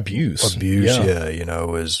abuse. Yeah,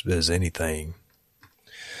 as anything.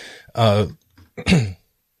 The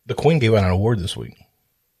Queen gave out an award this week.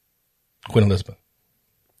 Queen Elizabeth.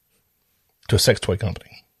 To a sex toy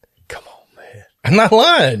company. Come on, man. I'm not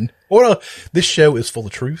lying. Well, this show is full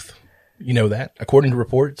of truth. You know that. According to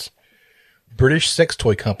reports, British sex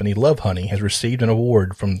toy company Love Honey has received an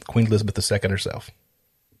award from Queen Elizabeth II herself.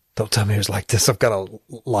 Don't tell me it was like this. I've got a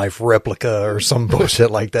life replica or some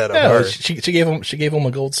bullshit like that. No, she gave him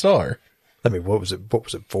a gold star. I mean, what was it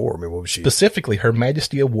for? I mean, what was she? Specifically, Her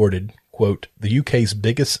Majesty awarded, quote, the UK's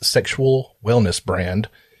biggest sexual wellness brand,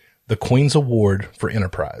 the Queen's Award for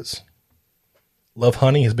Enterprise. Love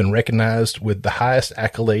Honey has been recognized with the highest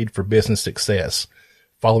accolade for business success,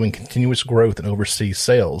 following continuous growth in overseas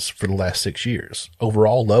sales for the last 6 years.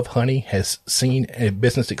 Overall, Love Honey has seen a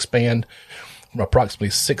business expand from approximately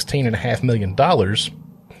 $16.5 million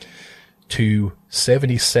to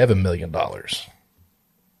 $77 million.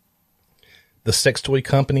 The sex toy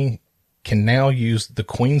company can now use the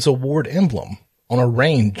Queen's Award emblem on their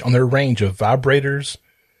range of vibrators,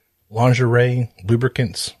 lingerie,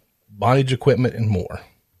 lubricants, bondage equipment, and more.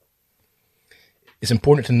 It's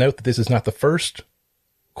important to note that this is not the first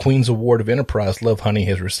Queen's Award of Enterprise Love Honey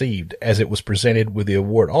has received, as it was presented with the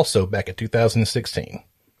award also back in 2016.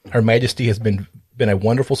 Her Majesty has been a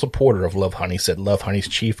wonderful supporter of Love Honey, said Love Honey's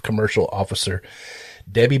Chief Commercial Officer,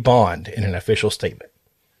 Debbie Bond, in an official statement.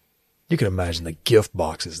 You can imagine the gift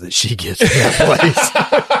boxes that she gets from that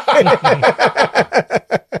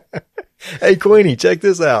place. Hey, Queenie, check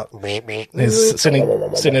this out. Is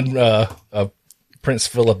sending Prince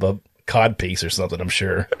Philip a cod piece or something, I'm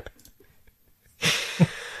sure.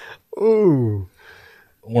 Ooh.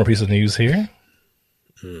 More piece of news here.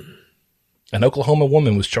 An Oklahoma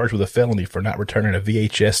woman was charged with a felony for not returning a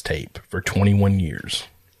VHS tape for 21 years.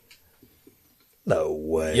 No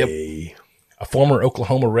way. Yep. A former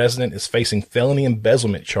Oklahoma resident is facing felony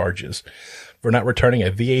embezzlement charges for not returning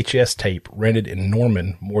a VHS tape rented in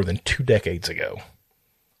Norman more than 2 decades ago.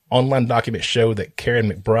 Online documents show that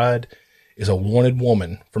Karen McBride is a wanted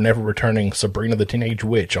woman for never returning Sabrina the Teenage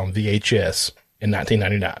Witch on VHS in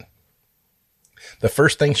 1999. The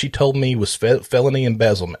first thing she told me was felony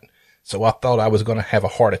embezzlement, so I thought I was going to have a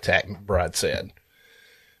heart attack, McBride said.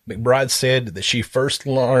 McBride said that she first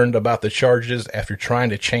learned about the charges after trying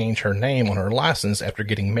to change her name on her license after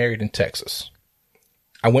getting married in Texas.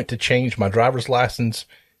 I went to change my driver's license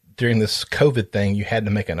during this COVID thing. You had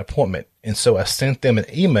to make an appointment. And so I sent them an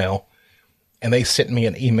email, and they sent me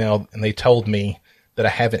an email, and they told me that I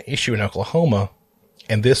have an issue in Oklahoma,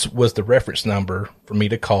 and this was the reference number for me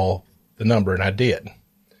to call the number, and I did.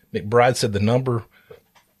 McBride said the number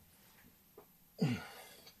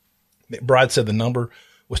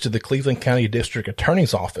was to the Cleveland County District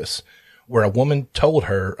Attorney's Office, where a woman told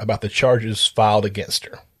her about the charges filed against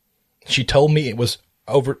her. She told me it was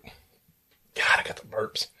over. got the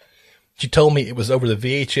burps. She told me it was over the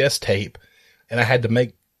VHS tape, and I had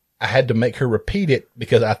to make her repeat it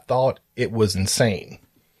because I thought it was insane.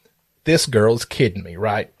 This girl is kidding me,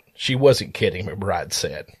 right? She wasn't kidding, McBride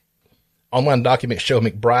said. Online documents show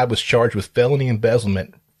McBride was charged with felony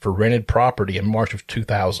embezzlement for rented property in March of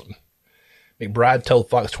 2000. McBride told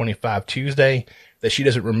Fox 25 Tuesday that she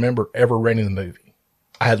doesn't remember ever renting the movie.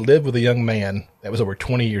 I had lived with a young man that was over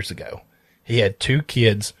 20 years ago. He had 2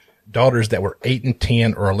 kids, daughters that were 8 and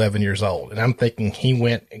 10 or 11 years old. And I'm thinking he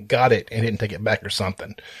went and got it and didn't take it back or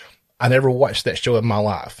something. I never watched that show in my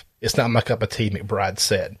life. It's not my cup of tea, McBride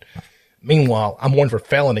said. Meanwhile, I'm warned for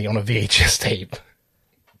felony on a VHS tape.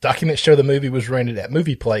 Documents show the movie was rented at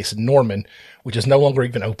Movie Place in Norman, which is no longer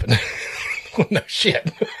even open. No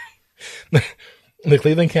shit. The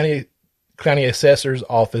Cleveland County Assessor's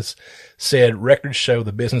Office said records show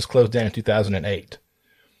the business closed down in 2008.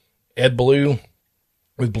 Ed Blue,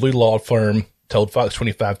 with Blue Law Firm, told Fox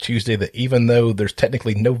 25 Tuesday that even though there's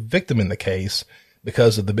technically no victim in the case,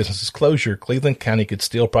 because of the business's closure, Cleveland County could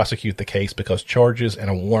still prosecute the case because charges and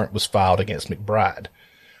a warrant was filed against McBride.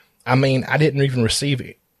 I mean, I didn't even receive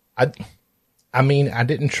it. I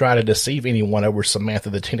didn't try to deceive anyone over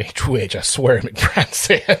Samantha the Teenage Witch, I swear, McBride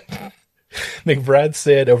said. McBride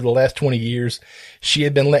said over the last 20 years, she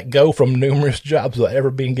had been let go from numerous jobs without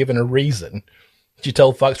ever being given a reason. She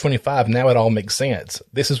told Fox 25, now it all makes sense.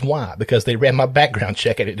 This is why, because they ran my background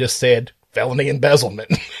check and it just said felony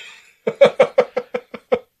embezzlement.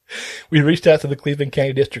 We reached out to the Cleveland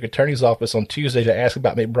County District Attorney's Office on Tuesday to ask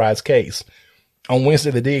about McBride's case. On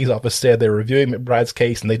Wednesday, the DA's office said they were reviewing McBride's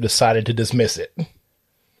case and they decided to dismiss it.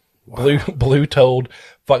 Wow. Blue told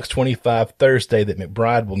Fox 25 Thursday that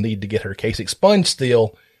McBride will need to get her case expunged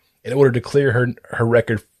still in order to clear her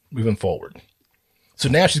record moving forward. So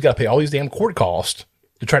now she's got to pay all these damn court costs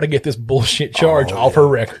to try to get this bullshit charge off her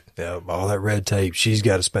record. Yeah, all that red tape she's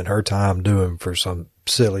got to spend her time doing for some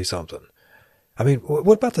silly something. I mean,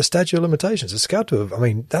 what about the statute of limitations? It's got to have, I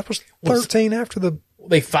mean, that was 13 after the...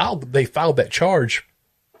 They filed that charge.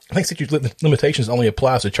 I think statute of limitations only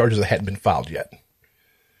applies to charges that hadn't been filed yet.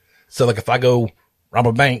 So, like, if I go rob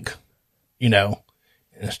a bank, and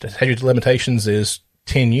the statute of limitations is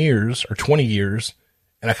 10 years or 20 years,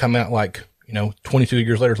 and I come out 22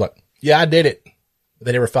 years later, it's like, yeah, I did it. But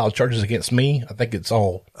they never filed charges against me. I think it's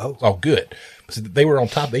all good. So they were on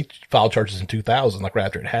top. They filed charges in 2000, right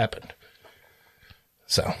after it happened.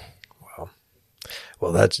 So.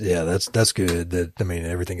 Well, that's good. That,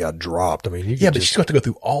 everything got dropped. But she's going to have to go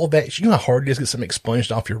through all that. You know how hard it is to get something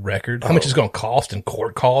expunged off your record? How much it's going to cost in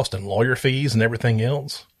court cost and lawyer fees and everything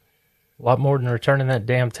else? A lot more than returning that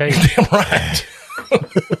damn tape. Damn right.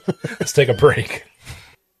 Let's take a break.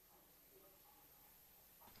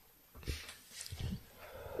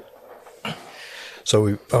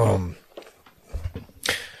 So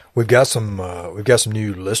we've got some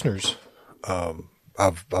new listeners.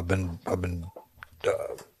 I've been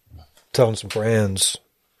telling some friends,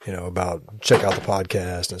 about check out the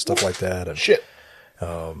podcast and stuff like that. And shit.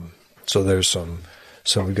 So there's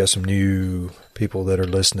we've got some new people that are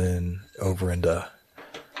listening over in the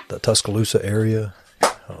Tuscaloosa area.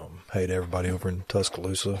 Hey to everybody over in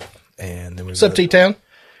Tuscaloosa. And then What's up, T-Town?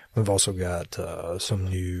 We've also got some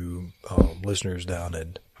new listeners down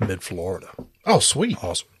in mid-Florida. Oh, sweet.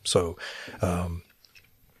 Awesome. So I've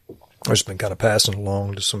just been kind of passing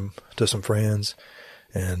along to some friends,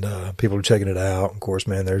 and people are checking it out. Of course,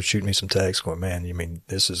 man, they're shooting me some texts going, man, you mean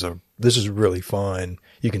this is really fun.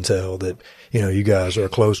 You can tell that, you guys are a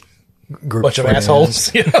close group bunch of friends,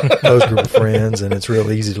 assholes. Close group of friends, and it's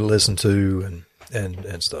real easy to listen to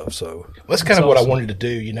and stuff. So that's kind of what I wanted to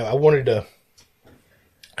do. I wanted to.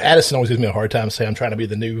 Addison always gives me a hard time saying I'm trying to be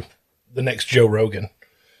the next Joe Rogan.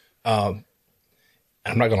 I'm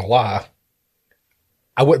not going to lie.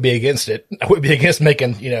 I wouldn't be against it. I wouldn't be against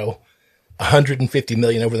making, $150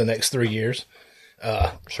 million over the next 3 years.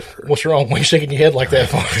 Sure. What's wrong? Why are you shaking your head like that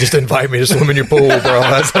for? Just invite me to swim in your pool, bro.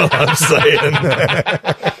 That's all I'm saying.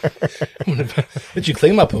 Did you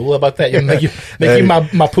clean my pool? How about that? Make you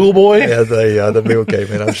my pool boy? Yeah, they'll be okay,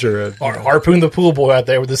 man. I'm sure. Or harpoon the pool boy out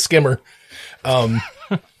there with the skimmer. No,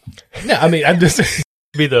 I'm just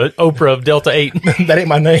be the Oprah of Delta 8. That ain't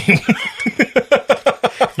my name.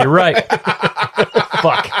 You're right.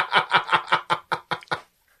 Fuck.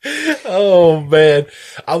 Oh man,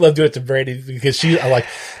 I love doing it to Brandy because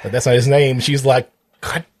that's not his name. She's like,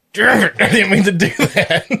 God damn it, I didn't mean to do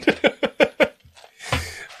that.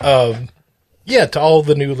 Yeah, to all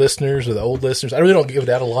the new listeners or the old listeners, I really don't give it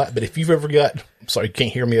out a lot, but if you've ever I'm sorry, you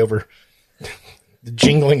can't hear me over the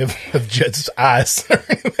jingling of Judd's eyes or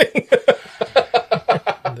anything.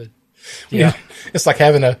 Yeah. It's like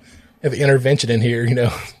having a have the intervention in here, you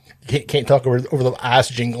know. Can't talk over the ice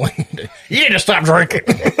jingling. You need to stop drinking.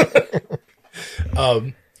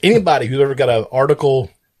 Anybody who's ever got an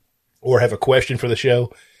article or have a question for the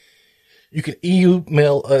show, you can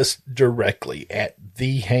email us directly at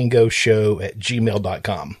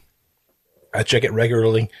thehangoshow@gmail.com. I check it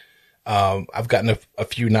regularly. I've gotten a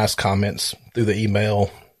few nice comments through the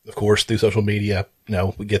email, of course, through social media. You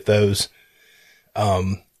know, we get those.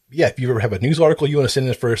 If you ever have a news article you want to send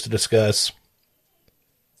in for us to discuss,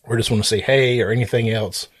 or just want to say hey or anything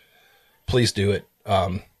else, please do it.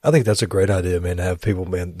 I think that's a great idea, man, to have people,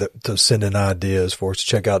 man, to send in ideas for us to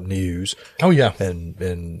check out news. Oh, yeah.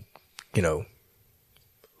 And you know,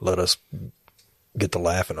 let us get to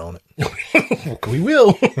laughing on it. We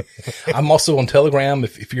will. I'm also on Telegram.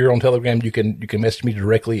 If you're on Telegram, you can message me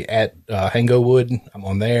directly at Hangowood. I'm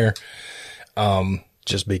on there.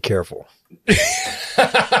 Just be careful.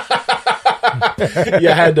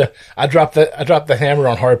 Yeah, I dropped the hammer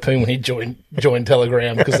on Harpoon when he joined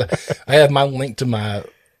Telegram, because I have my link to my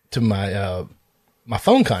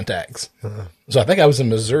phone contacts. So I think I was in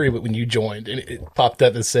Missouri when you joined, and it popped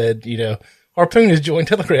up and said, you know, Harpoon has joined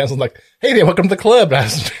Telegram. So I'm like, hey man, welcome to the club. And I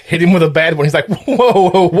hit him with a bad one. He's like,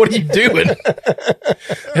 whoa, what are you doing?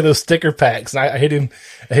 And those sticker packs. And I hit him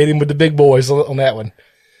with the big boys on that one.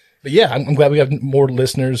 But yeah, I'm glad we have more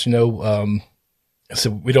listeners, you know.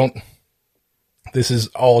 So this is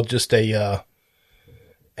all just a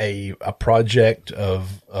project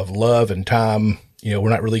of love and time. You know, we're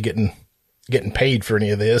not really getting paid for any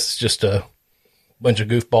of this. It's just a bunch of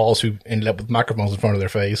goofballs who ended up with microphones in front of their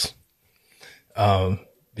face. But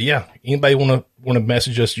yeah, anybody want to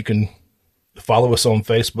message us, you can follow us on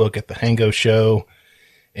Facebook at the Hango Show,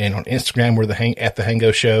 and on Instagram we're at the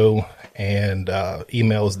Hango Show, and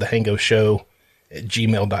email is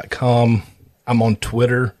thehangoshow@gmail.com. I'm on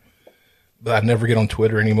Twitter, but I never get on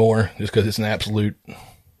Twitter anymore just because it's an absolute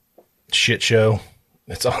shit show.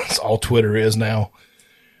 It's all Twitter is now.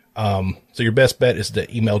 So your best bet is to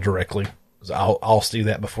email directly, because I'll see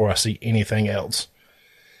that before I see anything else.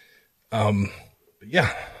 But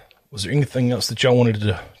yeah, was there anything else that y'all wanted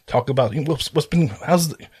to talk about? You mind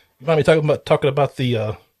me talking about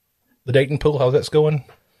the dating pool? How that's going?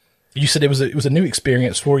 You said it was a new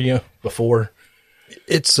experience for you before.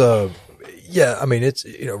 It's yeah, I mean, it's,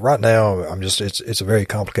 you know, right now it's a very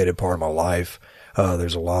complicated part of my life.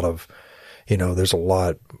 There's a lot going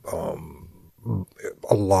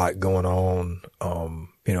on.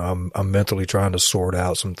 You know, I'm mentally trying to sort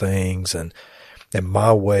out some things, and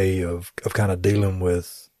my way of kind of dealing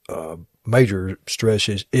with, major stress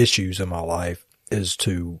issues in my life is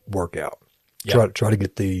to work out. Yeah. Try to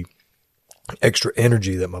get the extra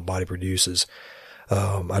energy that my body produces.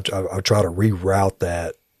 I try to reroute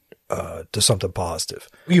that, to something positive.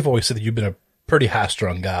 You've always said that you've been a pretty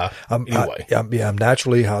high-strung guy. Anyway. I'm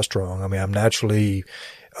naturally high-strung. I mean, I naturally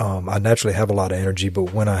have a lot of energy,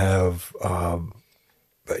 but when I have,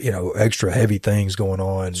 you know, extra heavy things going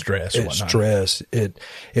on, stress, it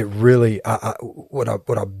really, what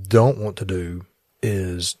I don't want to do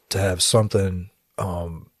is to have something,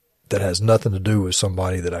 that has nothing to do with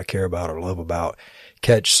somebody that I care about or love about,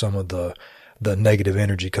 catch some of the negative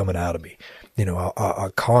energy coming out of me. You know, I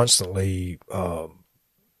constantly,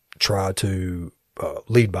 try to,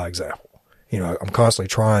 lead by example. You know, I'm constantly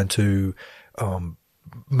trying to,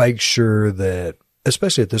 make sure that,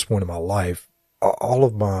 especially at this point in my life, all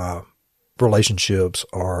of my relationships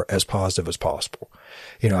are as positive as possible.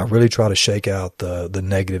 You know, I really try to shake out the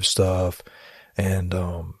negative stuff. And,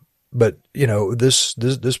 but you know, this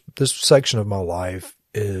section of my life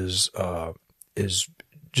is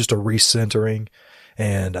just a recentering.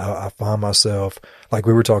 And I find myself, like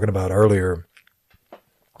we were talking about earlier,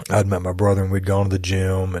 I'd met my brother and we'd gone to the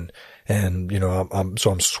gym, and, you know, I'm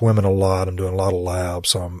swimming a lot. I'm doing a lot of laps.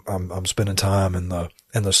 So I'm spending time in the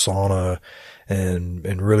sauna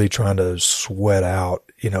and really trying to sweat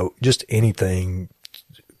out, you know, just anything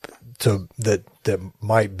that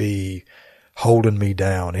might be holding me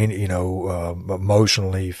down, you know,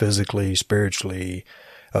 emotionally, physically, spiritually,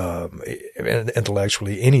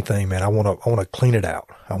 intellectually, anything, man. I want to clean it out.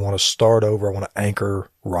 I want to start over. I want to anchor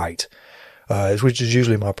right. Which is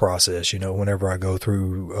usually my process, you know, whenever I go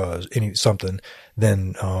through, something,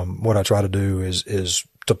 then, what I try to do is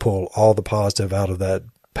to pull all the positive out of that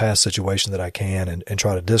past situation that I can, and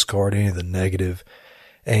try to discard any of the negative.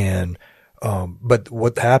 And, but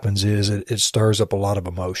what happens is it stirs up a lot of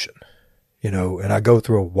emotion, you know, and I go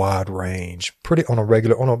through a wide range on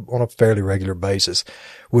a fairly regular basis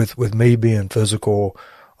with me being physical,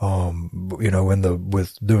 you know,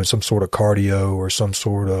 with doing some sort of cardio or some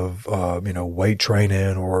sort of, you know, weight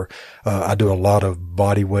training, or, I do a lot of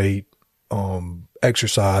body weight,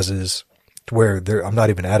 exercises to where I'm not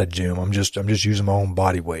even at a gym. I'm just using my own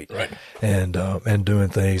body weight, Right. And doing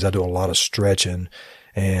things. I do a lot of stretching,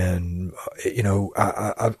 and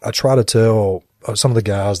I try to tell some of the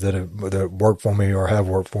guys that work for me or have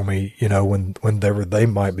worked for me, whenever they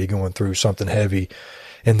might be going through something heavy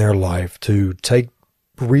in their life, to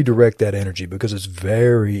redirect that energy, because it's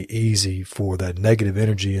very easy for that negative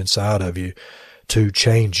energy inside of you to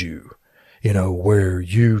change you, where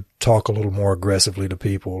you talk a little more aggressively to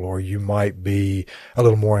people, or you might be a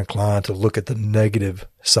little more inclined to look at the negative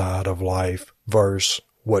side of life versus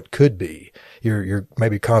what could be. You're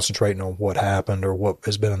maybe concentrating on what happened or what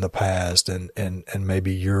has been in the past, and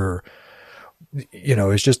maybe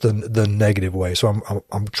it's just the negative way. So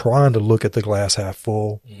I'm trying to look at the glass half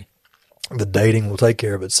full. The dating will take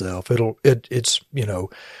care of itself. It's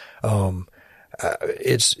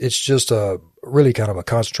just really kind of a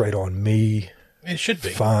concentrate on me. It should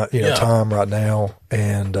be time right now.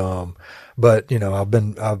 And, but I've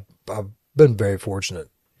been very fortunate,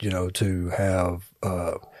 to have,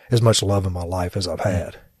 as much love in my life as I've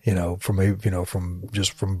had, from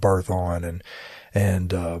from birth on.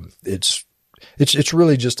 And it's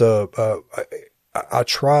really just I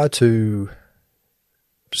try to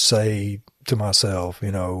say to myself,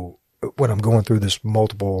 when I'm going through this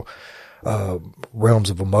multiple, realms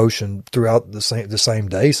of emotion throughout the same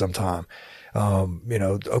day sometime,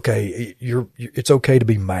 okay, it's okay to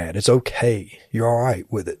be mad. It's okay. You're all right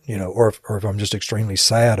with it, or if I'm just extremely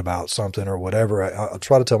sad about something or whatever, I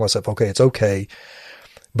try to tell myself, okay, it's okay,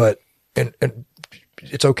 but, and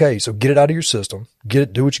it's okay. So get it out of your system,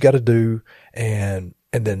 do what you got to do. And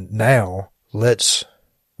then now let's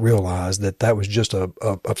realize that was just a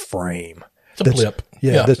frame. It's a blip.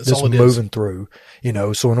 Yeah, that's moving through,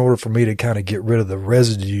 so in order for me to kind of get rid of the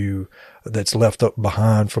residue that's left up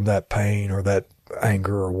behind from that pain or that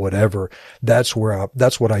anger or whatever, that's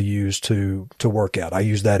what I use to work out. I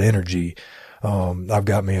use that energy. I've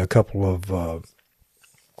got me a couple of,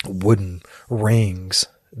 wooden rings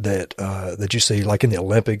that you see like in the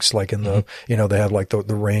Olympics, like in the, they have like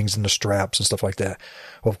the rings and the straps and stuff like that.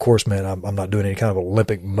 Well, of course, man, I'm not doing any kind of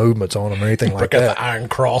Olympic movements on them or anything like that. Got the iron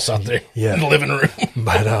cross out there in the living room.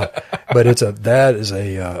 but that is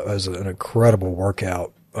an incredible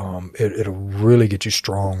workout. It'll really get you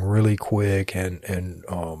strong really quick and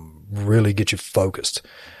really get you focused.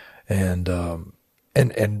 And I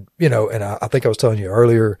think I was telling you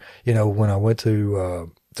earlier, when I went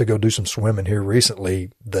to go do some swimming here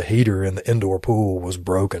recently, the heater in the indoor pool was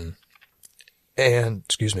broken. And,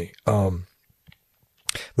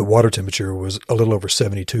 the water temperature was a little over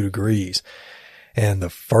 72 degrees. And the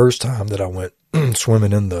first time that I went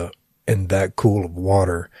swimming in that pool of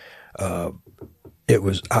water,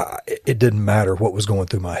 it didn't matter what was going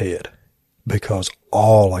through my head, because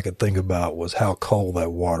all I could think about was how cold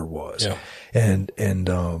that water was. Yeah. And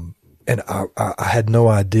I had no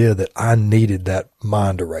idea that I needed that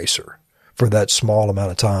mind eraser for that small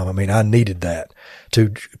amount of time. I mean, I needed that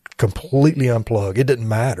to completely unplug. It didn't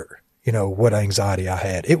matter, what anxiety I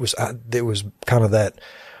had. It was kind of that,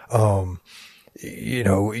 like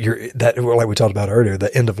we talked about earlier,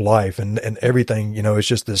 the end of life and everything, it's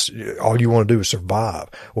just this, all you want to do is survive.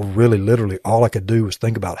 Well, really, literally, all I could do was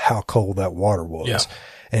think about how cold that water was. Yeah.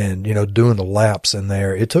 And, doing the laps in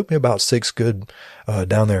there, it took me about 6 good,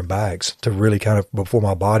 down there in bags to really kind of, before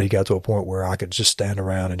my body got to a point where I could just stand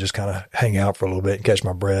around and just kind of hang out for a little bit and catch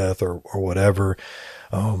my breath or whatever.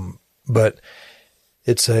 But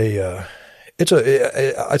it's a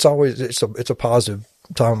positive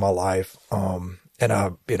time in my life. And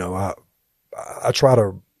I try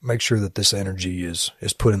to make sure that this energy is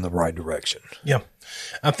put in the right direction. Yeah.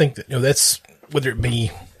 I think that, that's whether it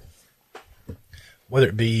be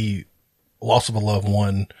loss of a loved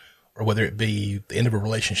one, or whether it be the end of a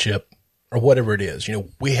relationship, or whatever it is,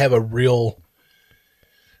 we have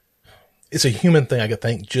it's a human thing, I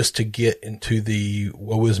think, just to get into the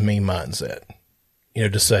woe is me mindset,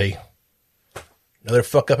 to say, another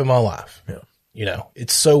fuck up in my life. Yeah.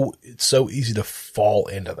 It's so easy to fall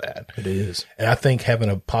into that. It is. And I think having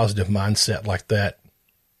a positive mindset like that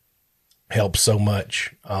helps so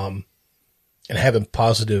much. And having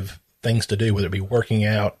positive things to do, whether it be working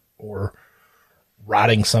out or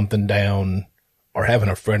writing something down or having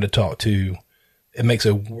a friend to talk to, it makes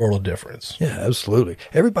a world of difference. Yeah, absolutely.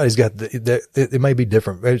 Everybody's got it may be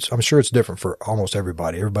different. I'm sure it's different for almost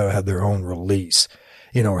everybody. Everybody will have their own release,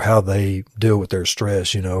 or how they deal with their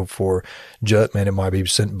stress. For Jut, man, it might be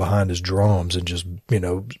sitting behind his drums and just,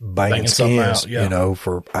 banging skins, out, yeah.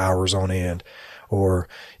 For hours on end. or,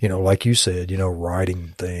 like you said,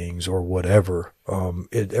 writing things or whatever.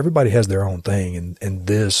 Everybody has their own thing. And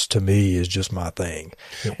this to me is just my thing.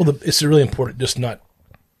 Well, it's really important it's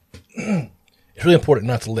really important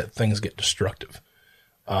not to let things get destructive.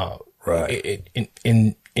 Right.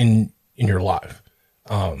 In your life.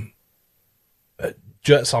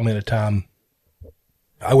 Jut saw me at a time,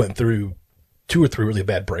 I went through 2 or 3 really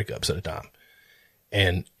bad breakups at a time.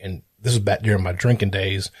 And this was back during my drinking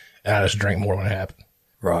days, and I just drank more when it happened.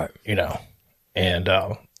 Right. And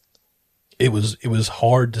it was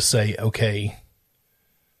hard to say, okay,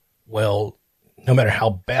 well, no matter how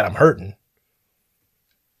bad I'm hurting,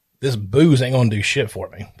 this booze ain't going to do shit for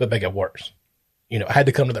me, but make it worse. I had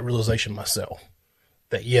to come to that realization myself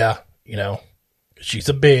that, she's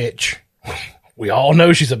a bitch. We all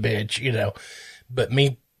know she's a bitch, but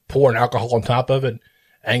me pouring alcohol on top of it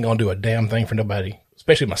ain't going to do a damn thing for nobody,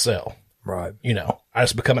 especially myself. Right. I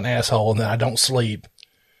just become an asshole and then I don't sleep.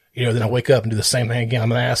 Then I wake up and do the same thing again.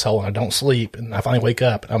 I'm an asshole and I don't sleep. And I finally wake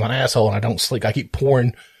up and I'm an asshole and I don't sleep. I keep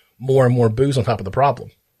pouring more and more booze on top of the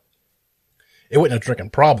problem. It wasn't a drinking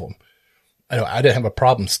problem. I didn't have a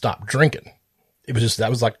problem stop drinking. It was just, that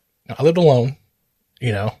was like, I lived alone,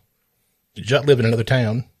 Jut lived in another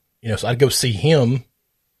town, so I'd go see him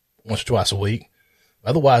once or twice a week.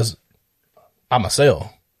 Otherwise, by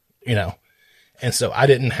myself, and so I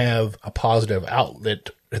didn't have a positive outlet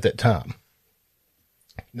at that time.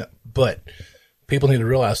 No, but people need to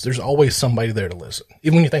realize there's always somebody there to listen.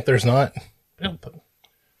 Even when you think there's not,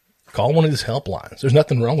 call one of these helplines. There's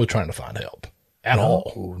nothing wrong with trying to find help at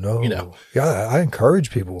all. No. Yeah, I encourage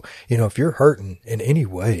people, if you're hurting in any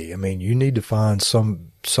way, you need to find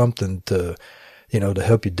something to, to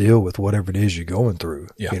help you deal with whatever it is you're going through.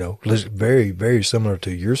 Yeah. Very, very similar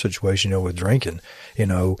to your situation, with drinking.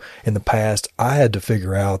 In the past, I had to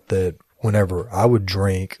figure out that whenever I would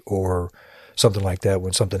drink or something like that,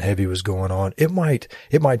 when something heavy was going on, it might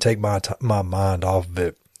take my mind off of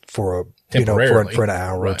it for for an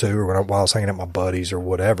hour or two, or while I was hanging out with my buddies or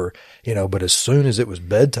whatever, but as soon as it was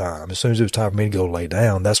bedtime, as soon as it was time for me to go lay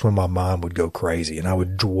down, that's when my mind would go crazy and I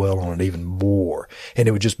would dwell on it even more and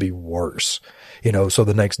it would just be worse, so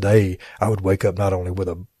the next day I would wake up not only with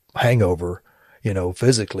a hangover,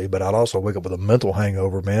 physically, but I'd also wake up with a mental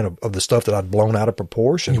hangover, man, of the stuff that I'd blown out of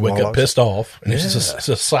proportion. You wake up pissed off and it's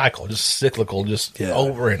a cycle, just cyclical, over and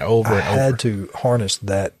over and over. I had to harness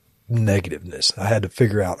that negativeness. I had to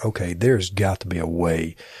figure out, okay, there's got to be a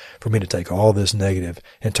way for me to take all this negative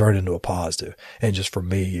and turn it into a positive. And just for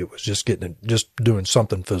me, it was just doing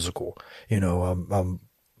something physical.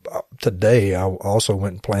 Today I also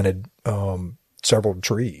went and planted, several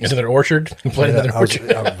trees. Another orchard? You planted another orchard?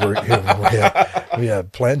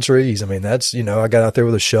 Planting trees. That's, I got out there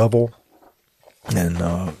with a shovel and,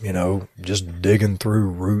 just digging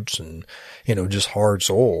through roots and, just hard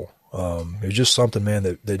soil. It was just something,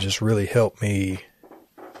 man, that just really helped me.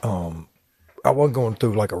 I wasn't going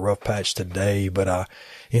through like a rough patch today, but I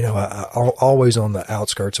always on the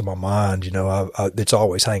outskirts of my mind, it's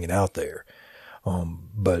always hanging out there.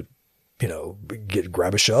 But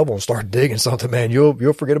grab a shovel and start digging something, man.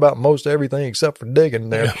 You'll forget about most everything except for digging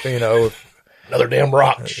there, Another damn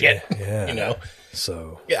rock, shit. Yeah.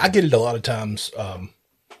 So. Yeah, I get it a lot of times. I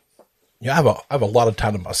have a lot of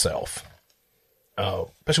time to myself.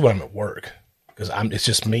 Especially when I'm at work, because it's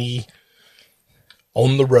just me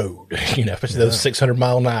on the road, especially those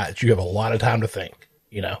 600-mile nights. You have a lot of time to think,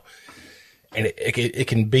 and it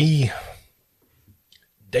can be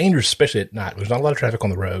dangerous, especially at night. There's not a lot of traffic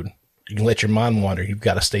on the road. You can let your mind wander. You've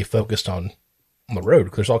got to stay focused on the road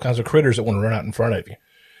because there's all kinds of critters that want to run out in front of you.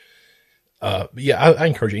 But yeah, I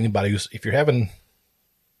encourage anybody if you're having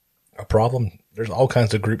a problem, there's all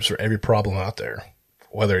kinds of groups for every problem out there,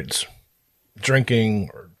 whether it's drinking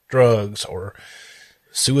or drugs or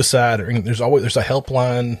suicide, or there's a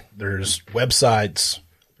helpline, there's websites,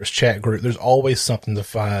 there's chat group, there's always something to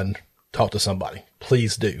find, talk to somebody.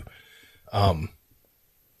 Please do.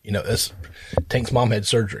 Tank's mom had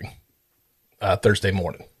surgery, Thursday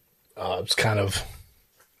morning. It's kind of,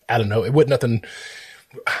 I don't know. It wasn't nothing,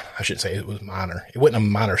 I shouldn't say it was minor. It wasn't a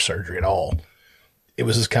minor surgery at all. It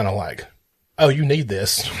was just kind of like, oh, you need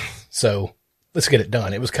this. So let's get it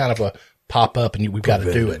done. It was kind of a pop up and we've got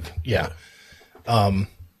to do it. Yeah. And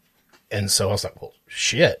so I was like, well,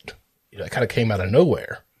 shit, it kind of came out of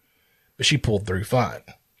nowhere, but she pulled through fine.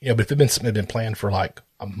 But if it had been something that had been planned for like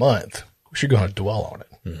a month, you're going to dwell on it.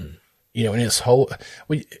 Mm-hmm. And this whole,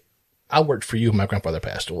 I worked for you when my grandfather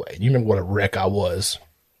passed away. You remember what a wreck I was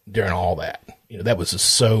during all that. That was just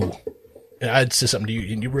so, and I'd say something to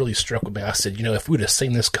you and you really struck with me. I said, if we'd have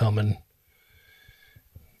seen this coming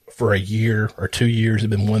for a year or 2 years, it'd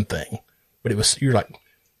been one thing. but you're like,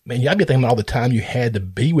 man, y'all get thinking about all the time you had to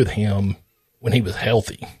be with him when he was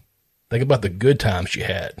healthy. Think about the good times you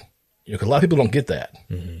had. You know, 'cause a lot of people don't get that.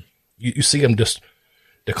 Mm-hmm. You see them just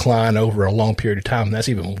decline over a long period of time, and that's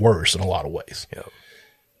even worse in a lot of ways. Yep.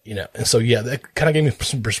 You know, and so, yeah, that kind of gave me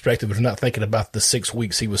some perspective of not thinking about the 6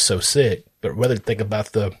 weeks he was so sick, but rather think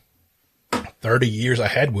about the 30 years I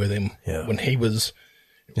had with him when he was.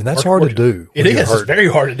 And that's hard to do. It is. It's very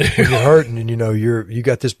hard to do. When you're hurting and, you know, you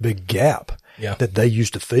got this big gap Yeah. that they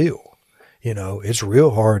used to feel. You know, it's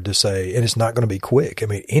real hard to say, and it's not going to be quick. I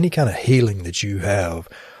mean, any kind of healing that you have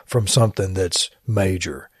from something that's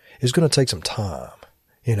major is going to take some time.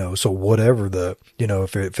 You know, so whatever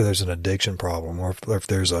if there's an addiction problem or if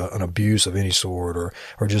there's an abuse of any sort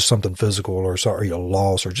or just something physical or a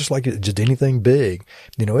loss or just anything big,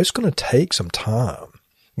 you know, it's going to take some time.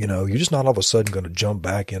 You know, you're just not all of a sudden going to jump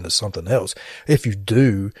back into something else. If you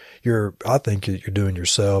do, I think you're doing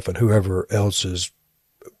yourself and whoever else is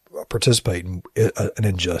participating an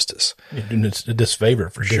injustice. You're doing a disfavor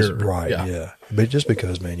for sure. Right. Yeah. But just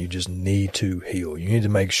because, man, you just need to heal. You need to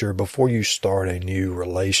make sure before you start a new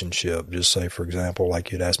relationship, just say, for example,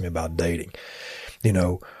 like you'd asked me about dating, you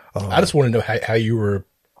know. I just want to know how you were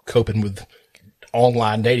coping with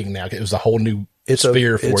online dating now. It was a whole new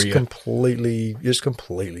sphere for you. It's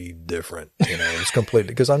completely different. You know, it's completely,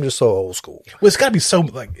 because I'm just so old school. Well, it's got to be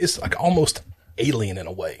it's like almost alien in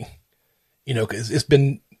a way, you know, because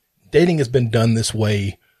dating has been done this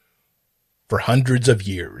way for hundreds of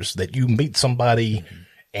years, that you meet somebody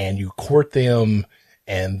and you court them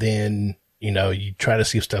and then, you know, you try to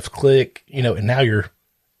see if stuff click, you know, and now you're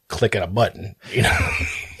clicking a button, you know.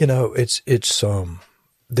 You know,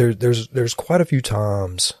 there's quite a few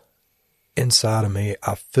times inside of me,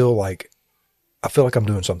 I feel like I'm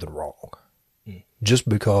doing something wrong. Just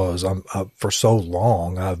because for so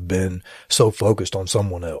long I've been so focused on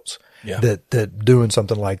someone else. Yeah. That doing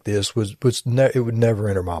something like this it would never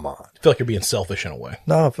enter my mind. I feel like you're being selfish in a way.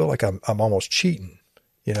 No, I feel like I'm almost cheating.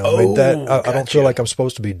 You know, I don't feel like I'm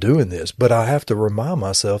supposed to be doing this, but I have to remind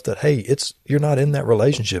myself that, hey, you're not in that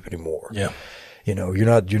relationship anymore. Yeah. You know, you're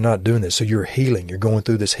not doing this. So you're healing. You're going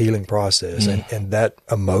through this healing process, and that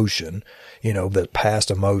emotion, you know, that past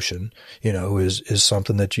emotion, you know, is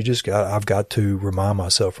something that I've got to remind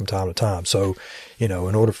myself from time to time. So, you know,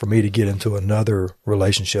 in order for me to get into another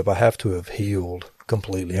relationship, I have to have healed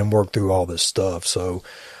completely and worked through all this stuff. So,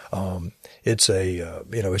 it's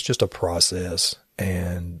it's just a process.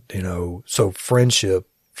 And, you know, so friendship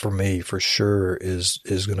for me, for sure, is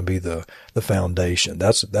going to be the foundation.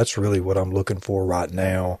 That's really what I'm looking for right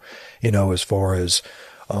now, you know, as far as,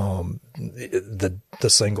 the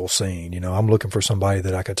single scene. You know, I'm looking for somebody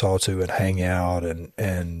that I could talk to and hang out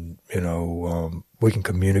and, you know, we can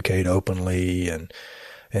communicate openly and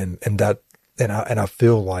I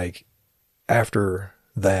feel like after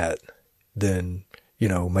that, then, you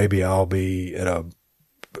know, maybe I'll be at a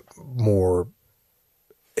more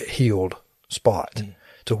healed spot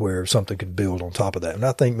to where something could build on top of that. And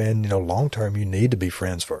I think, man, you know, long term, you need to be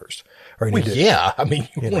friends first. I mean,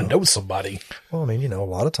 you want to know somebody. Well, I mean, you know, a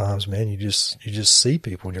lot of times, man, you just see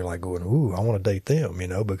people and you're like going, ooh, I want to date them, you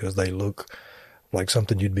know, because they look like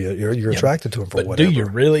something you're attracted to them for but whatever. Do you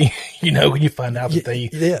really, you know, when you find out that they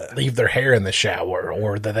leave their hair in the shower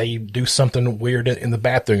or that they do something weird in the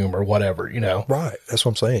bathroom or whatever, you know? Right. That's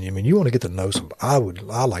what I'm saying. I mean, you want to get to know somebody. I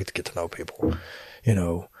like to get to know people, you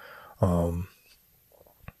know.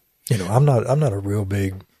 You know, I'm not a real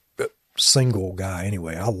big single guy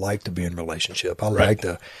anyway. I like to be in relationship. I like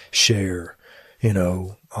to share, you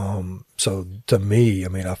know. So to me, I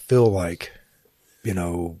mean, I feel like, you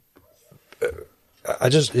know,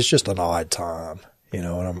 it's just an odd time, you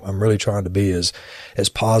know, and I'm really trying to be as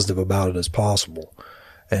positive about it as possible.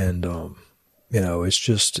 And, you know, it's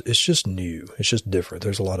just new. It's just different.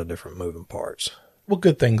 There's a lot of different moving parts. Well,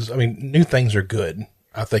 good things. I mean, new things are good.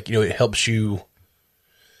 I think, you know, it helps you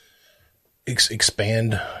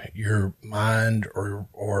expand your mind or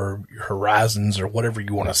your horizons or whatever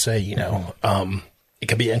you want to say, you know. It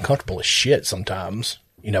can be uncomfortable as shit sometimes,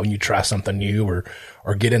 you know, when you try something new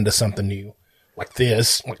or get into something new like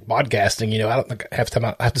this, like podcasting, you know. I don't think half the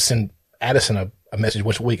time I have to send Addison a message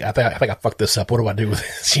once a week. I think I fucked this up. What do I do with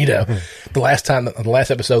this? You know, the last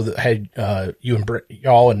episode that had you and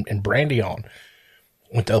y'all and Brandy on,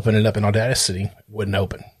 went to open it up in Audacity, wouldn't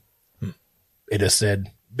open. It just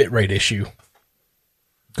said bitrate issue.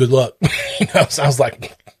 Good luck. You know, so I was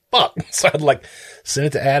like, fuck. So I'd like send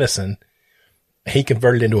it to Addison. He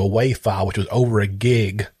converted it into a WAV file, which was over a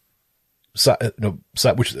gig. So,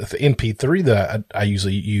 which the MP3 that I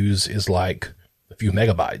usually use is like a few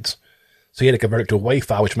megabytes. So he had to convert it to a WAV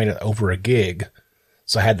file, which made it over a gig.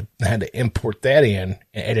 So I had to import that in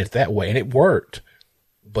and edit it that way, and it worked.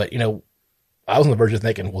 But, I was on the verge of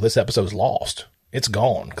thinking, well, this episode's lost. It's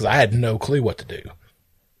gone, because I had no clue what to do.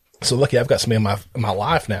 So lucky I've got somebody in my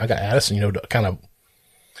life now. I got Addison, to kind of,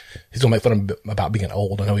 he's going to make fun of me about being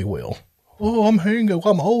old. I know he will. Oh, I'm Hango.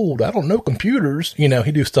 I'm old. I don't know computers. He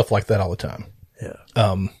do stuff like that all the time. Yeah.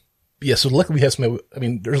 Yeah. So luckily we have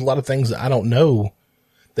somebody, there's a lot of things that I don't know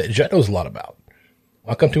that Jet knows a lot about.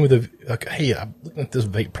 I'll come to him with like, hey, I'm looking at this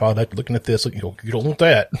vape product, looking at this, you don't want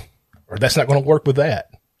that, or that's not going to work with that.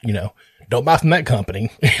 Don't buy from that company.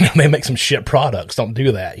 They make some shit products. Don't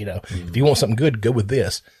do that. If you want something good, go with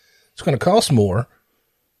this. It's going to cost more,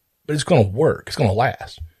 but it's going to work. It's going to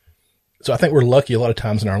last. So I think we're lucky a lot of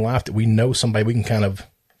times in our life that we know somebody we can kind of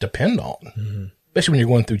depend on, especially when you're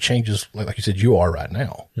going through changes like you said you are right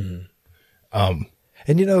now. And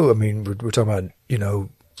we're talking about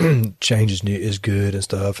change is good and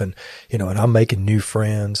stuff, and and I'm making new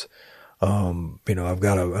friends. I've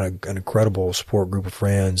got an incredible support group of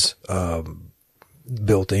friends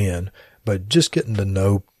built in, but just getting to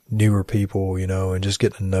know newer people, and just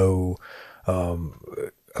getting to know.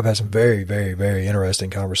 I've had some very, very, very interesting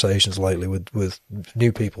conversations lately with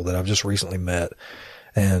new people that I've just recently met,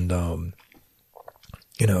 and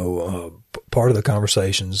part of the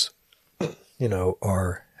conversations,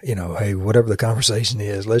 are. Hey, whatever the conversation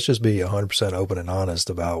is, let's just be 100% open and honest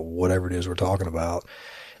about whatever it is we're talking about,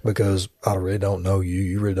 because I really don't know you.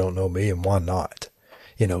 You really don't know me, and why not?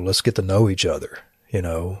 Let's get to know each other,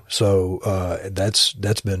 so, it's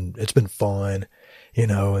been fun,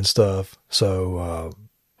 and stuff. So,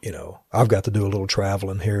 I've got to do a little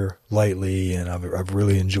traveling here lately, and I've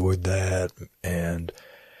really enjoyed that. And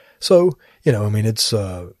so, it's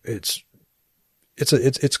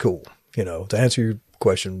cool, to answer your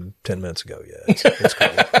question 10 minutes ago. Yeah, it's cool.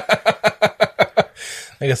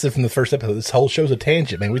 Like I said from the first episode, this whole show's a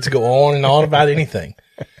tangent, man. We just go on and on about anything.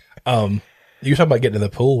 You were talking about getting in the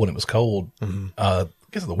pool when it was cold. I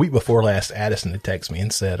guess the week before last, Addison had texted me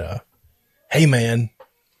and said, hey man,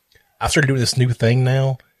 I started doing this new thing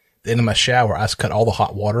now. At the end of my shower, I just cut all the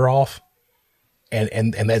hot water off.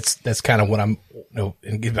 And that's kind of when I'm,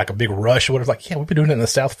 and get like a big rush or whatever. Like, yeah, we've been doing it in the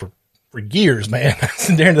South for years, man.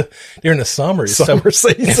 during the summer,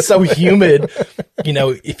 it's so humid.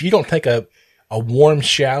 If you don't take a warm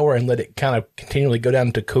shower and let it kind of continually go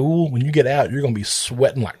down to cool, when you get out, you're going to be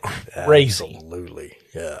sweating like crazy. Absolutely.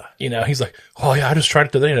 Yeah. He's like, oh yeah, I just tried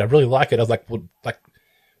it today and I really like it. I was like, well, like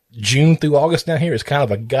June through August down here is kind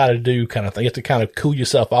of a gotta do kind of thing. You have to kind of cool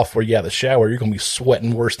yourself off before you get out of the shower. You're going to be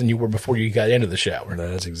sweating worse than you were before you got into the shower.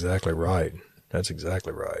 That's exactly right.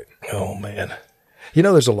 Oh man.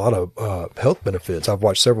 There's a lot of health benefits. I've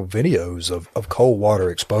watched several videos of cold water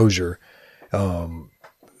exposure,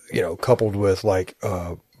 coupled with like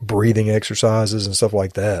breathing exercises and stuff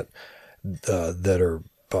like that, that are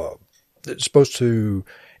supposed to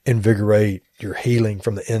invigorate your healing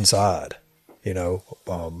from the inside. Maybe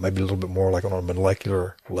a little bit more like on a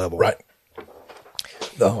molecular level. Right.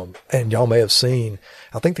 And y'all may have seen,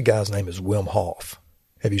 I think the guy's name is Wim Hof.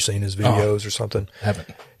 Have you seen his videos or something? Haven't.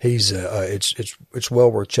 He's, it's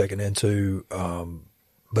well worth checking into.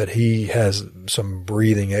 But he has some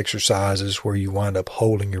breathing exercises where you wind up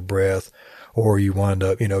holding your breath, or you wind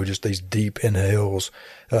up, just these deep inhales,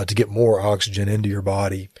 to get more oxygen into your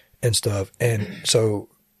body and stuff. And so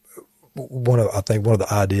I think one of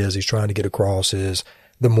the ideas he's trying to get across is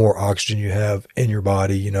the more oxygen you have in your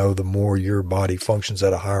body, the more your body functions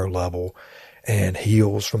at a higher level and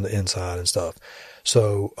heals from the inside and stuff.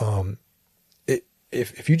 So,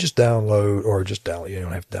 if you just download, you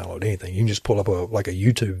don't have to download anything. You can just pull up a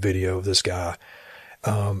YouTube video of this guy.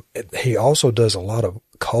 He also does a lot of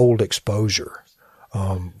cold exposure,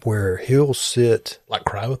 where he'll sit like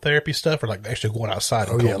cryotherapy stuff, or like actually going outside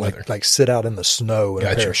in cold weather. Like sit out in the snow in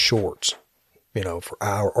a pair of shorts, for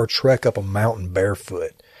hours, or trek up a mountain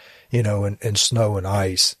barefoot, and snow and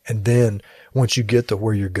ice. And then once you get to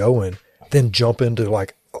where you're going, then jump into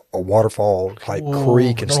like a waterfall type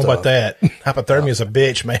creek and stuff. I don't know about that. Hypothermia is a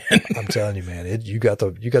bitch, man. I'm telling you, man, you got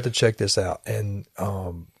to check this out. And,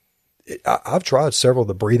 I've tried several of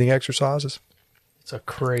the breathing exercises. It's a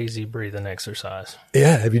crazy breathing exercise.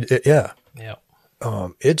 Yeah. Have you? Yeah. Yeah.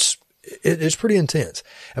 It's pretty intense.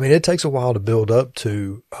 It takes a while to build up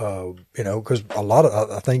to, cause a lot of,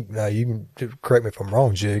 I think, now you can correct me if I'm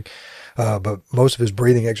wrong, Jig, but most of his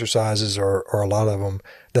breathing exercises are a lot of them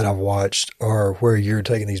that I've watched are where you're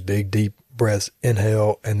taking these big, deep breaths,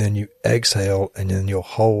 inhale, and then you exhale, and then you'll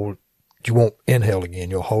hold you won't inhale again.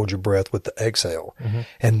 You'll hold your breath with the exhale.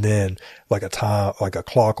 And then like a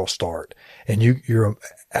clock will start. And you're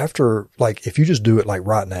after, like, if you just do it like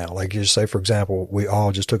right now, like you just say, for example, we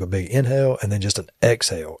all just took a big inhale and then just an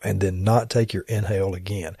exhale and then not take your inhale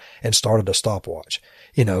again and started a stopwatch.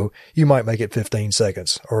 You might make it 15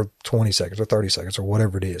 seconds or 20 seconds or 30 seconds or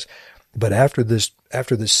whatever it is. But after this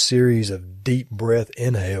series of deep breath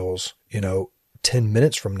inhales, 10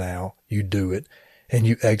 minutes from now, you do it and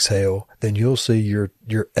you exhale, then you'll see your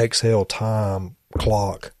exhale time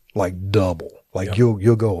clock like double. Like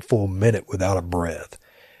you'll go a full minute without a breath.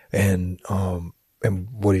 And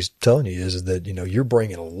what he's telling you is that, you're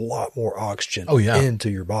bringing a lot more oxygen into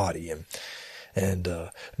your body.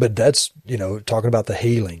 But that's, talking about the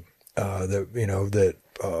healing,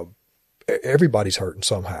 that everybody's hurting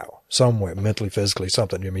somehow, somewhere, mentally, physically,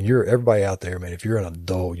 something. I mean, everybody out there, man, if you're an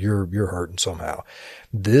adult, you're hurting somehow.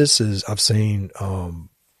 I've seen,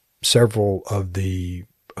 several of the,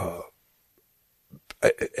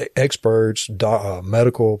 experts,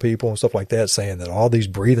 medical people and stuff like that saying that all these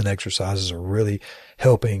breathing exercises are really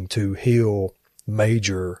helping to heal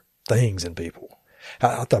major things in people.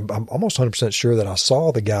 I'm almost 100% sure that I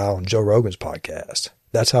saw the guy on Joe Rogan's podcast.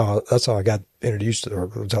 That's how I got introduced to, or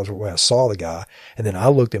that's the way I saw the guy. And then I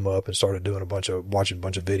looked him up and started watching a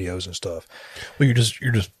bunch of videos and stuff. Well, you're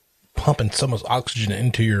just pumping so much oxygen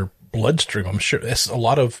into your bloodstream. I'm sure that's a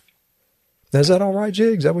lot of. Is that all right,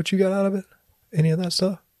 Jig? Is that what you got out of it? Any of that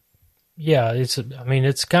stuff? Yeah, it's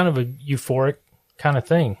kind of a euphoric kind of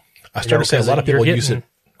thing. I started to say a lot of people use it.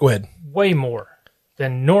 Go ahead. Way more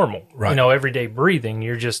than normal. Right. Everyday breathing,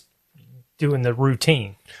 you're just doing the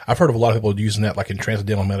routine. I've heard of a lot of people using that like in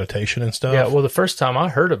transcendental meditation and stuff. Yeah, well, the first time I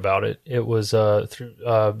heard about it, it was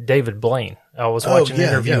through David Blaine. I was watching an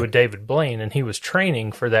interview with David Blaine, and he was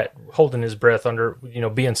training for that, holding his breath under,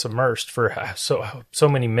 being submersed for so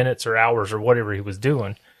many minutes or hours or whatever he was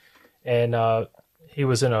doing. And he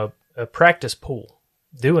was in a practice pool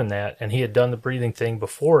doing that, and he had done the breathing thing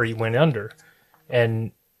before he went under.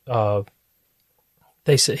 And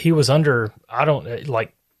they said he was under,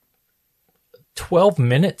 12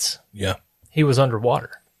 minutes. Yeah. He was underwater.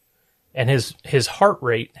 And his heart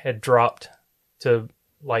rate had dropped to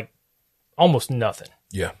like almost nothing.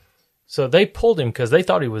 Yeah. So they pulled him because they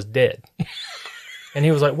thought he was dead. And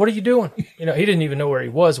he was like, "What are you doing?" He didn't even know where he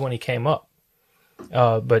was when he came up.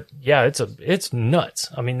 But yeah, it's nuts.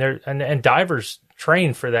 I mean, and divers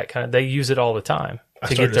train for that kind of, they use it all the time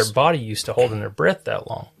to get their body used to holding their breath that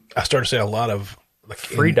long. I started to say a lot of like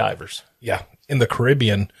free divers. Yeah. In the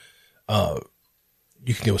Caribbean,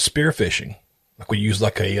 you can go spearfishing. Like we use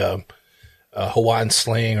like a Hawaiian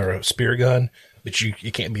sling or a spear gun, but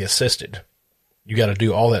you can't be assisted. You got to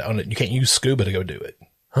do all that on it. You can't use scuba to go do it.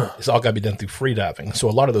 Huh. It's all got to be done through free diving. So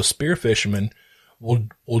a lot of those spear fishermen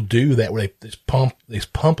will do that where they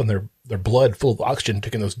pumping their blood full of oxygen,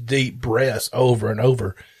 taking those deep breaths over and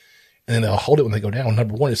over, and then they'll hold it when they go down.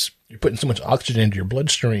 Number one is you're putting so much oxygen into your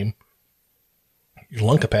bloodstream, your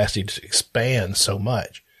lung capacity just expands so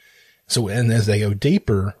much. So, and as they go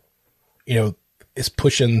deeper, it's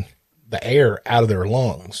pushing the air out of their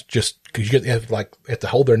lungs just because you have to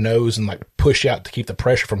hold their nose and like push out to keep the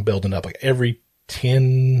pressure from building up. Like every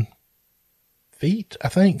 10 feet, I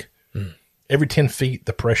think. Every 10 feet,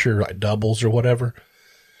 the pressure like doubles or whatever.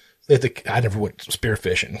 I never went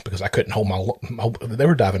spearfishing because I couldn't hold my they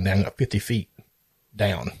were diving down 50 feet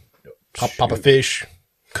down. Pop a fish,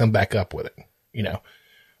 come back up with it.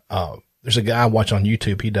 There's a guy I watch on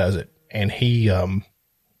YouTube. He does it. And he,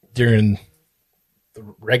 during the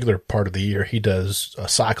regular part of the year, he does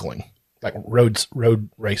cycling, like road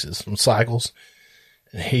races and cycles.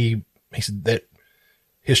 And he said that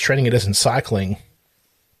his training it is in cycling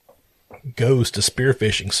goes to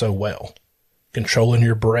spearfishing so well, controlling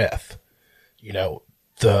your breath,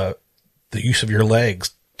 the use of your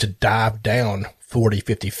legs to dive down 40,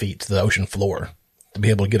 50 feet to the ocean floor to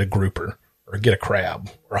be able to get a grouper or get a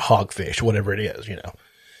crab or a hogfish, whatever it is,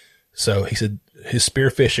 So he said his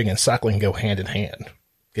spearfishing and cycling go hand in hand.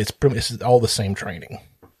 It's all the same training.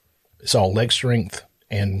 It's all leg strength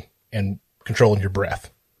and controlling your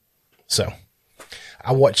breath. So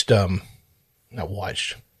I watched,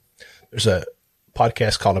 there's a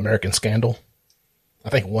podcast called American Scandal. I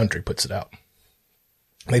think One Tree puts it out.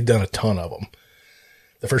 They've done a ton of them.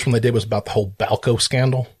 The first one they did was about the whole Balco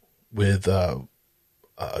scandal with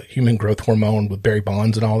human growth hormone with Barry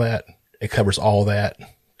Bonds and all that. It covers all that.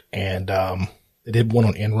 And they did one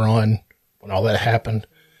on Enron when all that happened.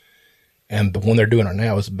 And the one they're doing right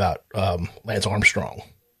now is about Lance Armstrong.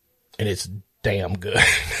 And it's damn good.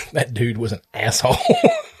 That dude was an asshole.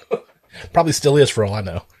 Probably still is for all I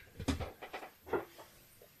know.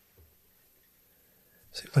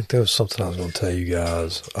 Seems like there was something I was going to tell you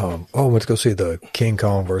guys. I went to go see the King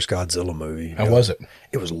Kong vs. Godzilla movie. How was it?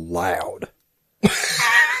 It was loud.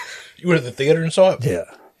 You went to the theater and saw it? Yeah,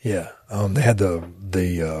 yeah. They had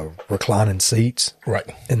the reclining seats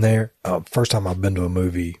in there. First time I've been to a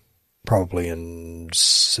movie probably in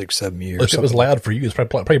 6-7 years. Look, it was loud for you. It's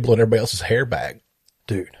probably blowing everybody else's hair back.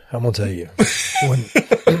 Dude, I'm gonna tell you.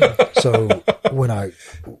 When I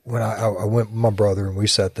went with my brother and we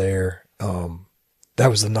sat there, that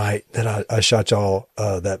was the night that I shot y'all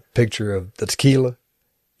that picture of the tequila.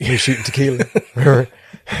 Me shooting tequila. Remember?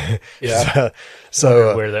 Yeah.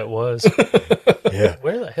 So where that was. yeah.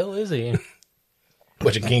 Where the hell is he?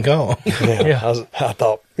 Watching King Kong. Yeah. I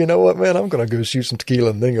thought, you know what, man, I'm gonna go shoot some tequila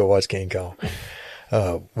and then go watch King Kong.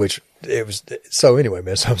 Which it was. So anyway,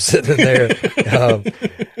 man, so I'm sitting there,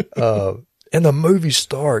 and the movie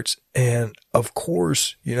starts, and of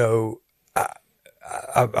course, you know,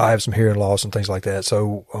 I have some hearing loss and things like that,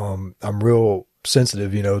 so I'm real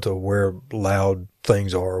sensitive, you know, to where loud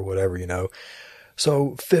things are or whatever, you know.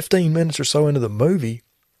 So 15 minutes or so into the movie,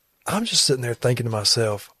 I'm just sitting there thinking to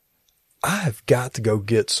myself, I have got to go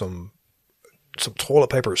get some toilet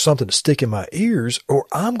paper or something to stick in my ears, or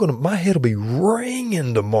my head will be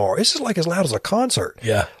ringing tomorrow. It's just like as loud as a concert.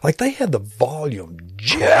 Yeah. Like they had the volume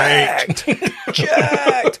jacked.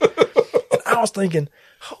 Jacked. And I was thinking,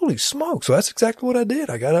 holy smoke. So that's exactly what I did.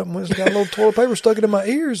 I got up and got a little toilet paper, stuck it in my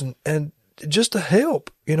ears and just to help,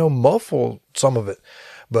 you know, muffle some of it.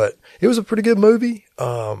 But it was a pretty good movie.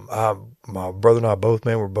 My brother and I both,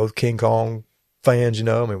 man, we're both King Kong fans, you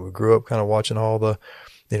know. I mean, we grew up kind of watching all the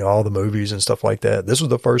movies and stuff like that. This was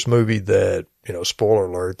the first movie that, you know, spoiler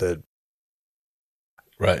alert, that.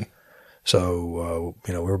 Right. So,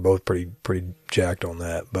 you know, we were both pretty jacked on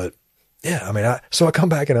that. But yeah, I mean, I come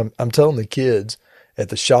back and I'm telling the kids at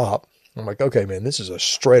the shop, I'm like, okay, man, this is a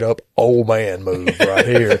straight up old man move right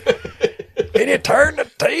here. Can you turn the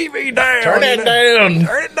TV down? Turn it down.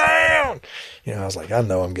 Turn it down. You know, I was like, I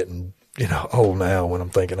know I'm getting, you know, old now when I'm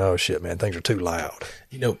thinking, oh shit, man, things are too loud.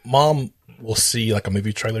 You know, Mom will see like a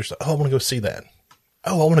movie trailer. So, oh, I want to go see that.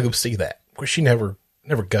 Oh, I want to go see that. Of course, she never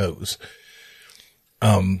goes.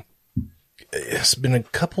 It's been a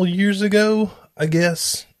couple years ago, I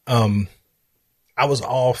guess. I was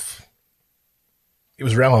off. It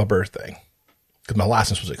was around my birthday because my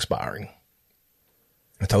license was expiring.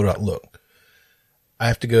 I told her, look, I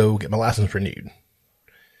have to go get my license renewed.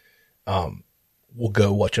 We'll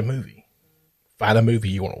go watch a movie. Find a movie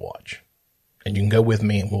you want to watch. And you can go with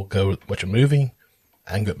me and we'll go watch a movie.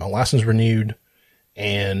 I can get my license renewed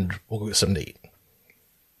and we'll go get something to eat.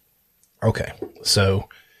 Okay. So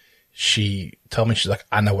she told me, she's like,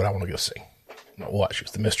 I know what I want to go see. I'm like, what? She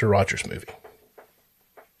was the Mr. Rogers movie.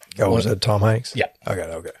 Oh, was that Tom Hanks? Yeah. Okay.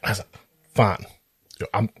 I was like, fine. So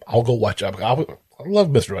I'll go watch it. I love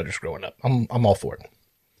Mr. Rogers growing up. I'm all for it.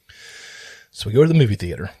 So we go to the movie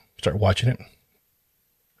theater, start watching it.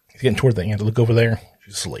 He's getting toward the end. I look over there.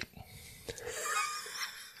 She's asleep.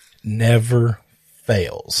 Never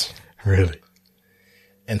fails. Really?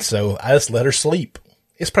 And so I just let her sleep.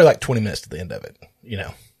 It's probably like 20 minutes to the end of it, you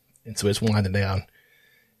know. And so it's winding down.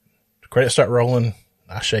 The credits start rolling.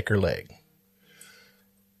 I shake her leg.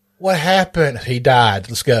 What happened? He died.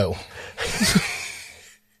 Let's go.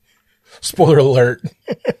 Spoiler alert.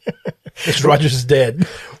 Mr. Rogers is dead.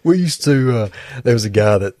 We used to, there was a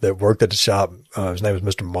guy that worked at the shop. His name was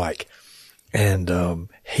Mr. Mike. And,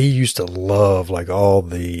 he used to love like all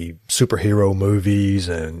the superhero movies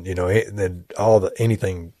and, you know,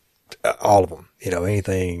 anything, all of them, you know,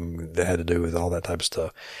 anything that had to do with all that type of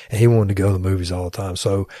stuff. And he wanted to go to the movies all the time.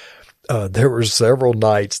 So, there were several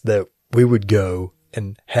nights that we would go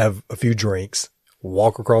and have a few drinks,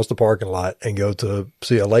 walk across the parking lot and go to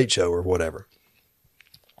see a late show or whatever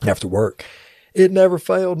after work. It never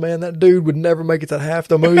failed, man. That dude would never make it to half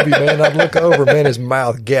the movie, man. I'd look over, man, his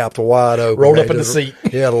mouth gapped wide open. Rolled up in the seat.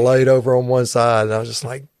 Yeah, laid over on one side. And I was just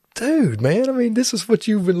like, dude, man, I mean, this is what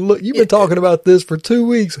you've been talking about this for 2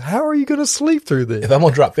 weeks. How are you going to sleep through this? If I'm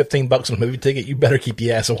going to drop $15 on a movie ticket, you better keep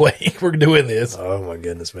your ass away. We're doing this. Oh my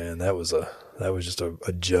goodness, man. That was just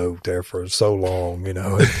a joke there for so long, you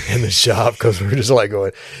know, in the shop, because we were just like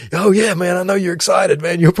going, oh yeah, man, I know you're excited,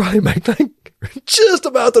 man. You'll probably make things just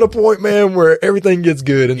about to the point, man, where everything gets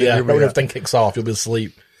good. And yeah, then when everything kicks off, you'll be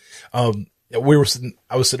asleep. I was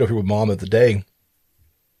sitting over here with Mom the other day,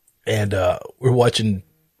 and we were watching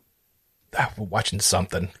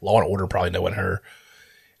something. Law and Order, probably knowing her.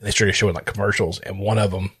 And they started showing like commercials, and one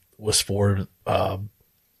of them was for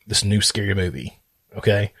this new scary movie.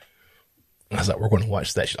 Okay. And I was like, we're going to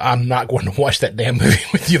watch that. She's like, I'm not going to watch that damn movie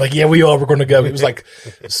with you. Like, yeah, we are. We're going to go. It was like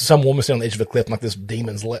some woman sitting on the edge of a cliff, and like this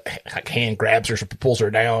demon's hand grabs her, pulls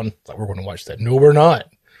her down. It's like, we're going to watch that. No, we're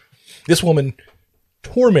not. This woman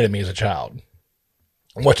tormented me as a child.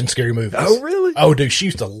 I'm watching scary movies. Oh, really? Oh, dude, she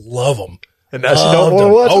used to love them. And now she don't want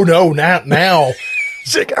to watch Oh, no, now.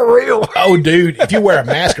 She got real. Oh, dude, if you wear a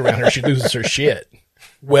mask around her, she loses her shit.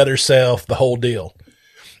 Wet herself, the whole deal.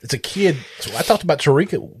 It's a kid. So I talked about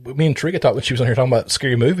Tarika. Me and Tarika talked when she was on here talking about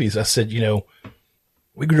scary movies. I said,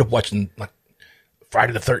 we grew up watching like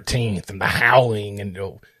Friday the 13th and The Howling and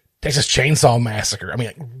Texas Chainsaw Massacre. I mean,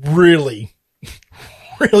 like, really,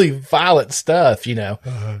 really violent stuff,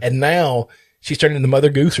 And now she's turning into Mother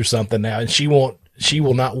Goose or something now, and she will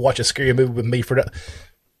not watch a scary movie with me for that.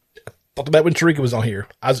 I thought about when Tarika was on here.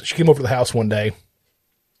 She came over to the house one day,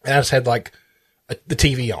 and I just had like the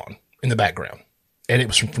TV on in the background. And it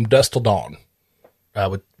was from dusk till dawn,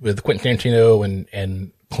 with Quentin Tarantino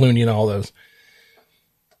and Clooney and all those.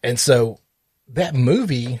 And so that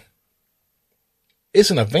movie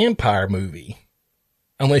isn't a vampire movie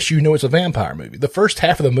unless you know it's a vampire movie. The first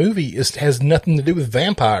half of the movie has nothing to do with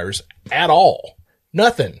vampires at all.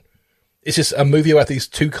 Nothing. It's just a movie about these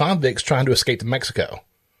two convicts trying to escape to Mexico.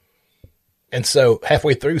 And so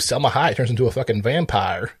halfway through, Selma Hayek turns into a fucking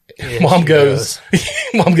vampire. Yeah, Mom goes,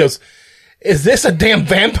 is this a damn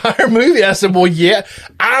vampire movie? I said, well, yeah,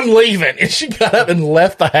 I'm leaving. And she got up and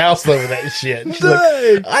left the house over that shit. She's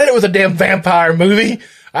like, I knew it was a damn vampire movie.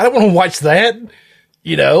 I don't want to watch that, And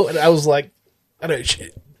I was like,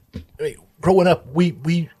 growing up,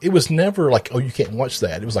 it was never like, oh, you can't watch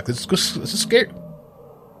that. It was like, this is scary.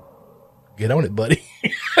 Get on it, buddy.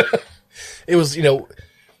 It was,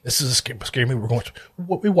 this is a scary movie.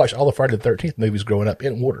 We watched all the Friday the 13th movies growing up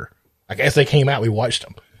in order. Like, as they came out, we watched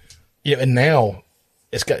them. And now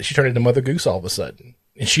she turned into Mother Goose all of a sudden.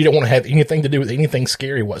 And she don't want to have anything to do with anything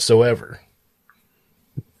scary whatsoever.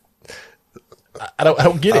 I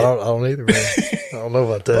don't get it. I don't either, man. I don't know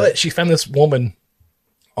about that. But she found this woman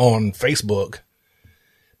on Facebook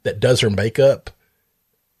that does her makeup,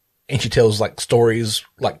 and she tells like stories,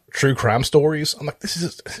 like true crime stories. I'm like, this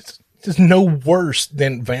is no worse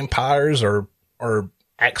than vampires or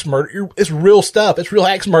axe murder. It's real stuff. It's real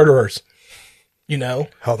axe murderers.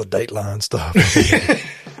 All the Dateline stuff.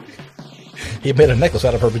 He made a necklace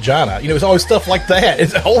out of her vagina. It's always stuff like that.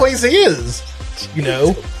 It always is. He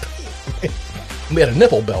had a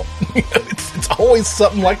nipple belt. It's always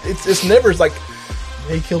something like it's never like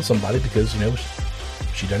he killed somebody because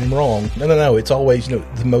she done him wrong. No. It's always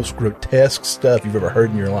the most grotesque stuff you've ever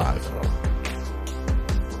heard in your life.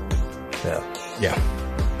 Yeah.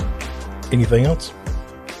 Anything else?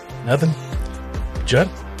 Nothing. Judd?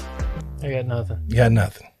 I got nothing. You got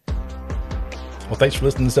nothing. Well, thanks for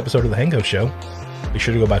listening to this episode of The Hango Show. Be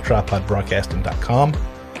sure to go by tripodbroadcasting.com.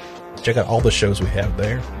 Check out all the shows we have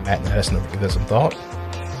there. Matt and Addison over Give That Some Thought.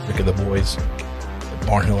 Rick and the Boys at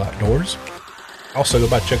Barnhill Outdoors. Also, go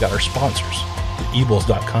by and check out our sponsors.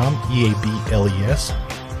 Eables.com, EABLES.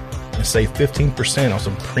 And save 15% on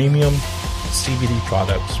some premium CBD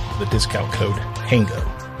products with the discount code HANGO.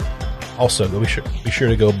 Also, be sure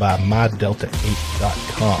to go by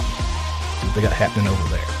mydelta8.com. See what they got happening over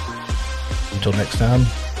there. Until next time,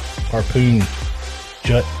 Harpoon,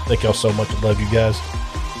 Jut, thank y'all so much. I love you guys.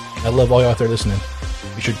 I love all y'all out there listening.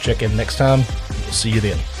 Be sure to check in next time. We'll see you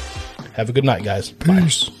then. Have a good night, guys.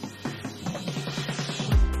 Peace. Bye.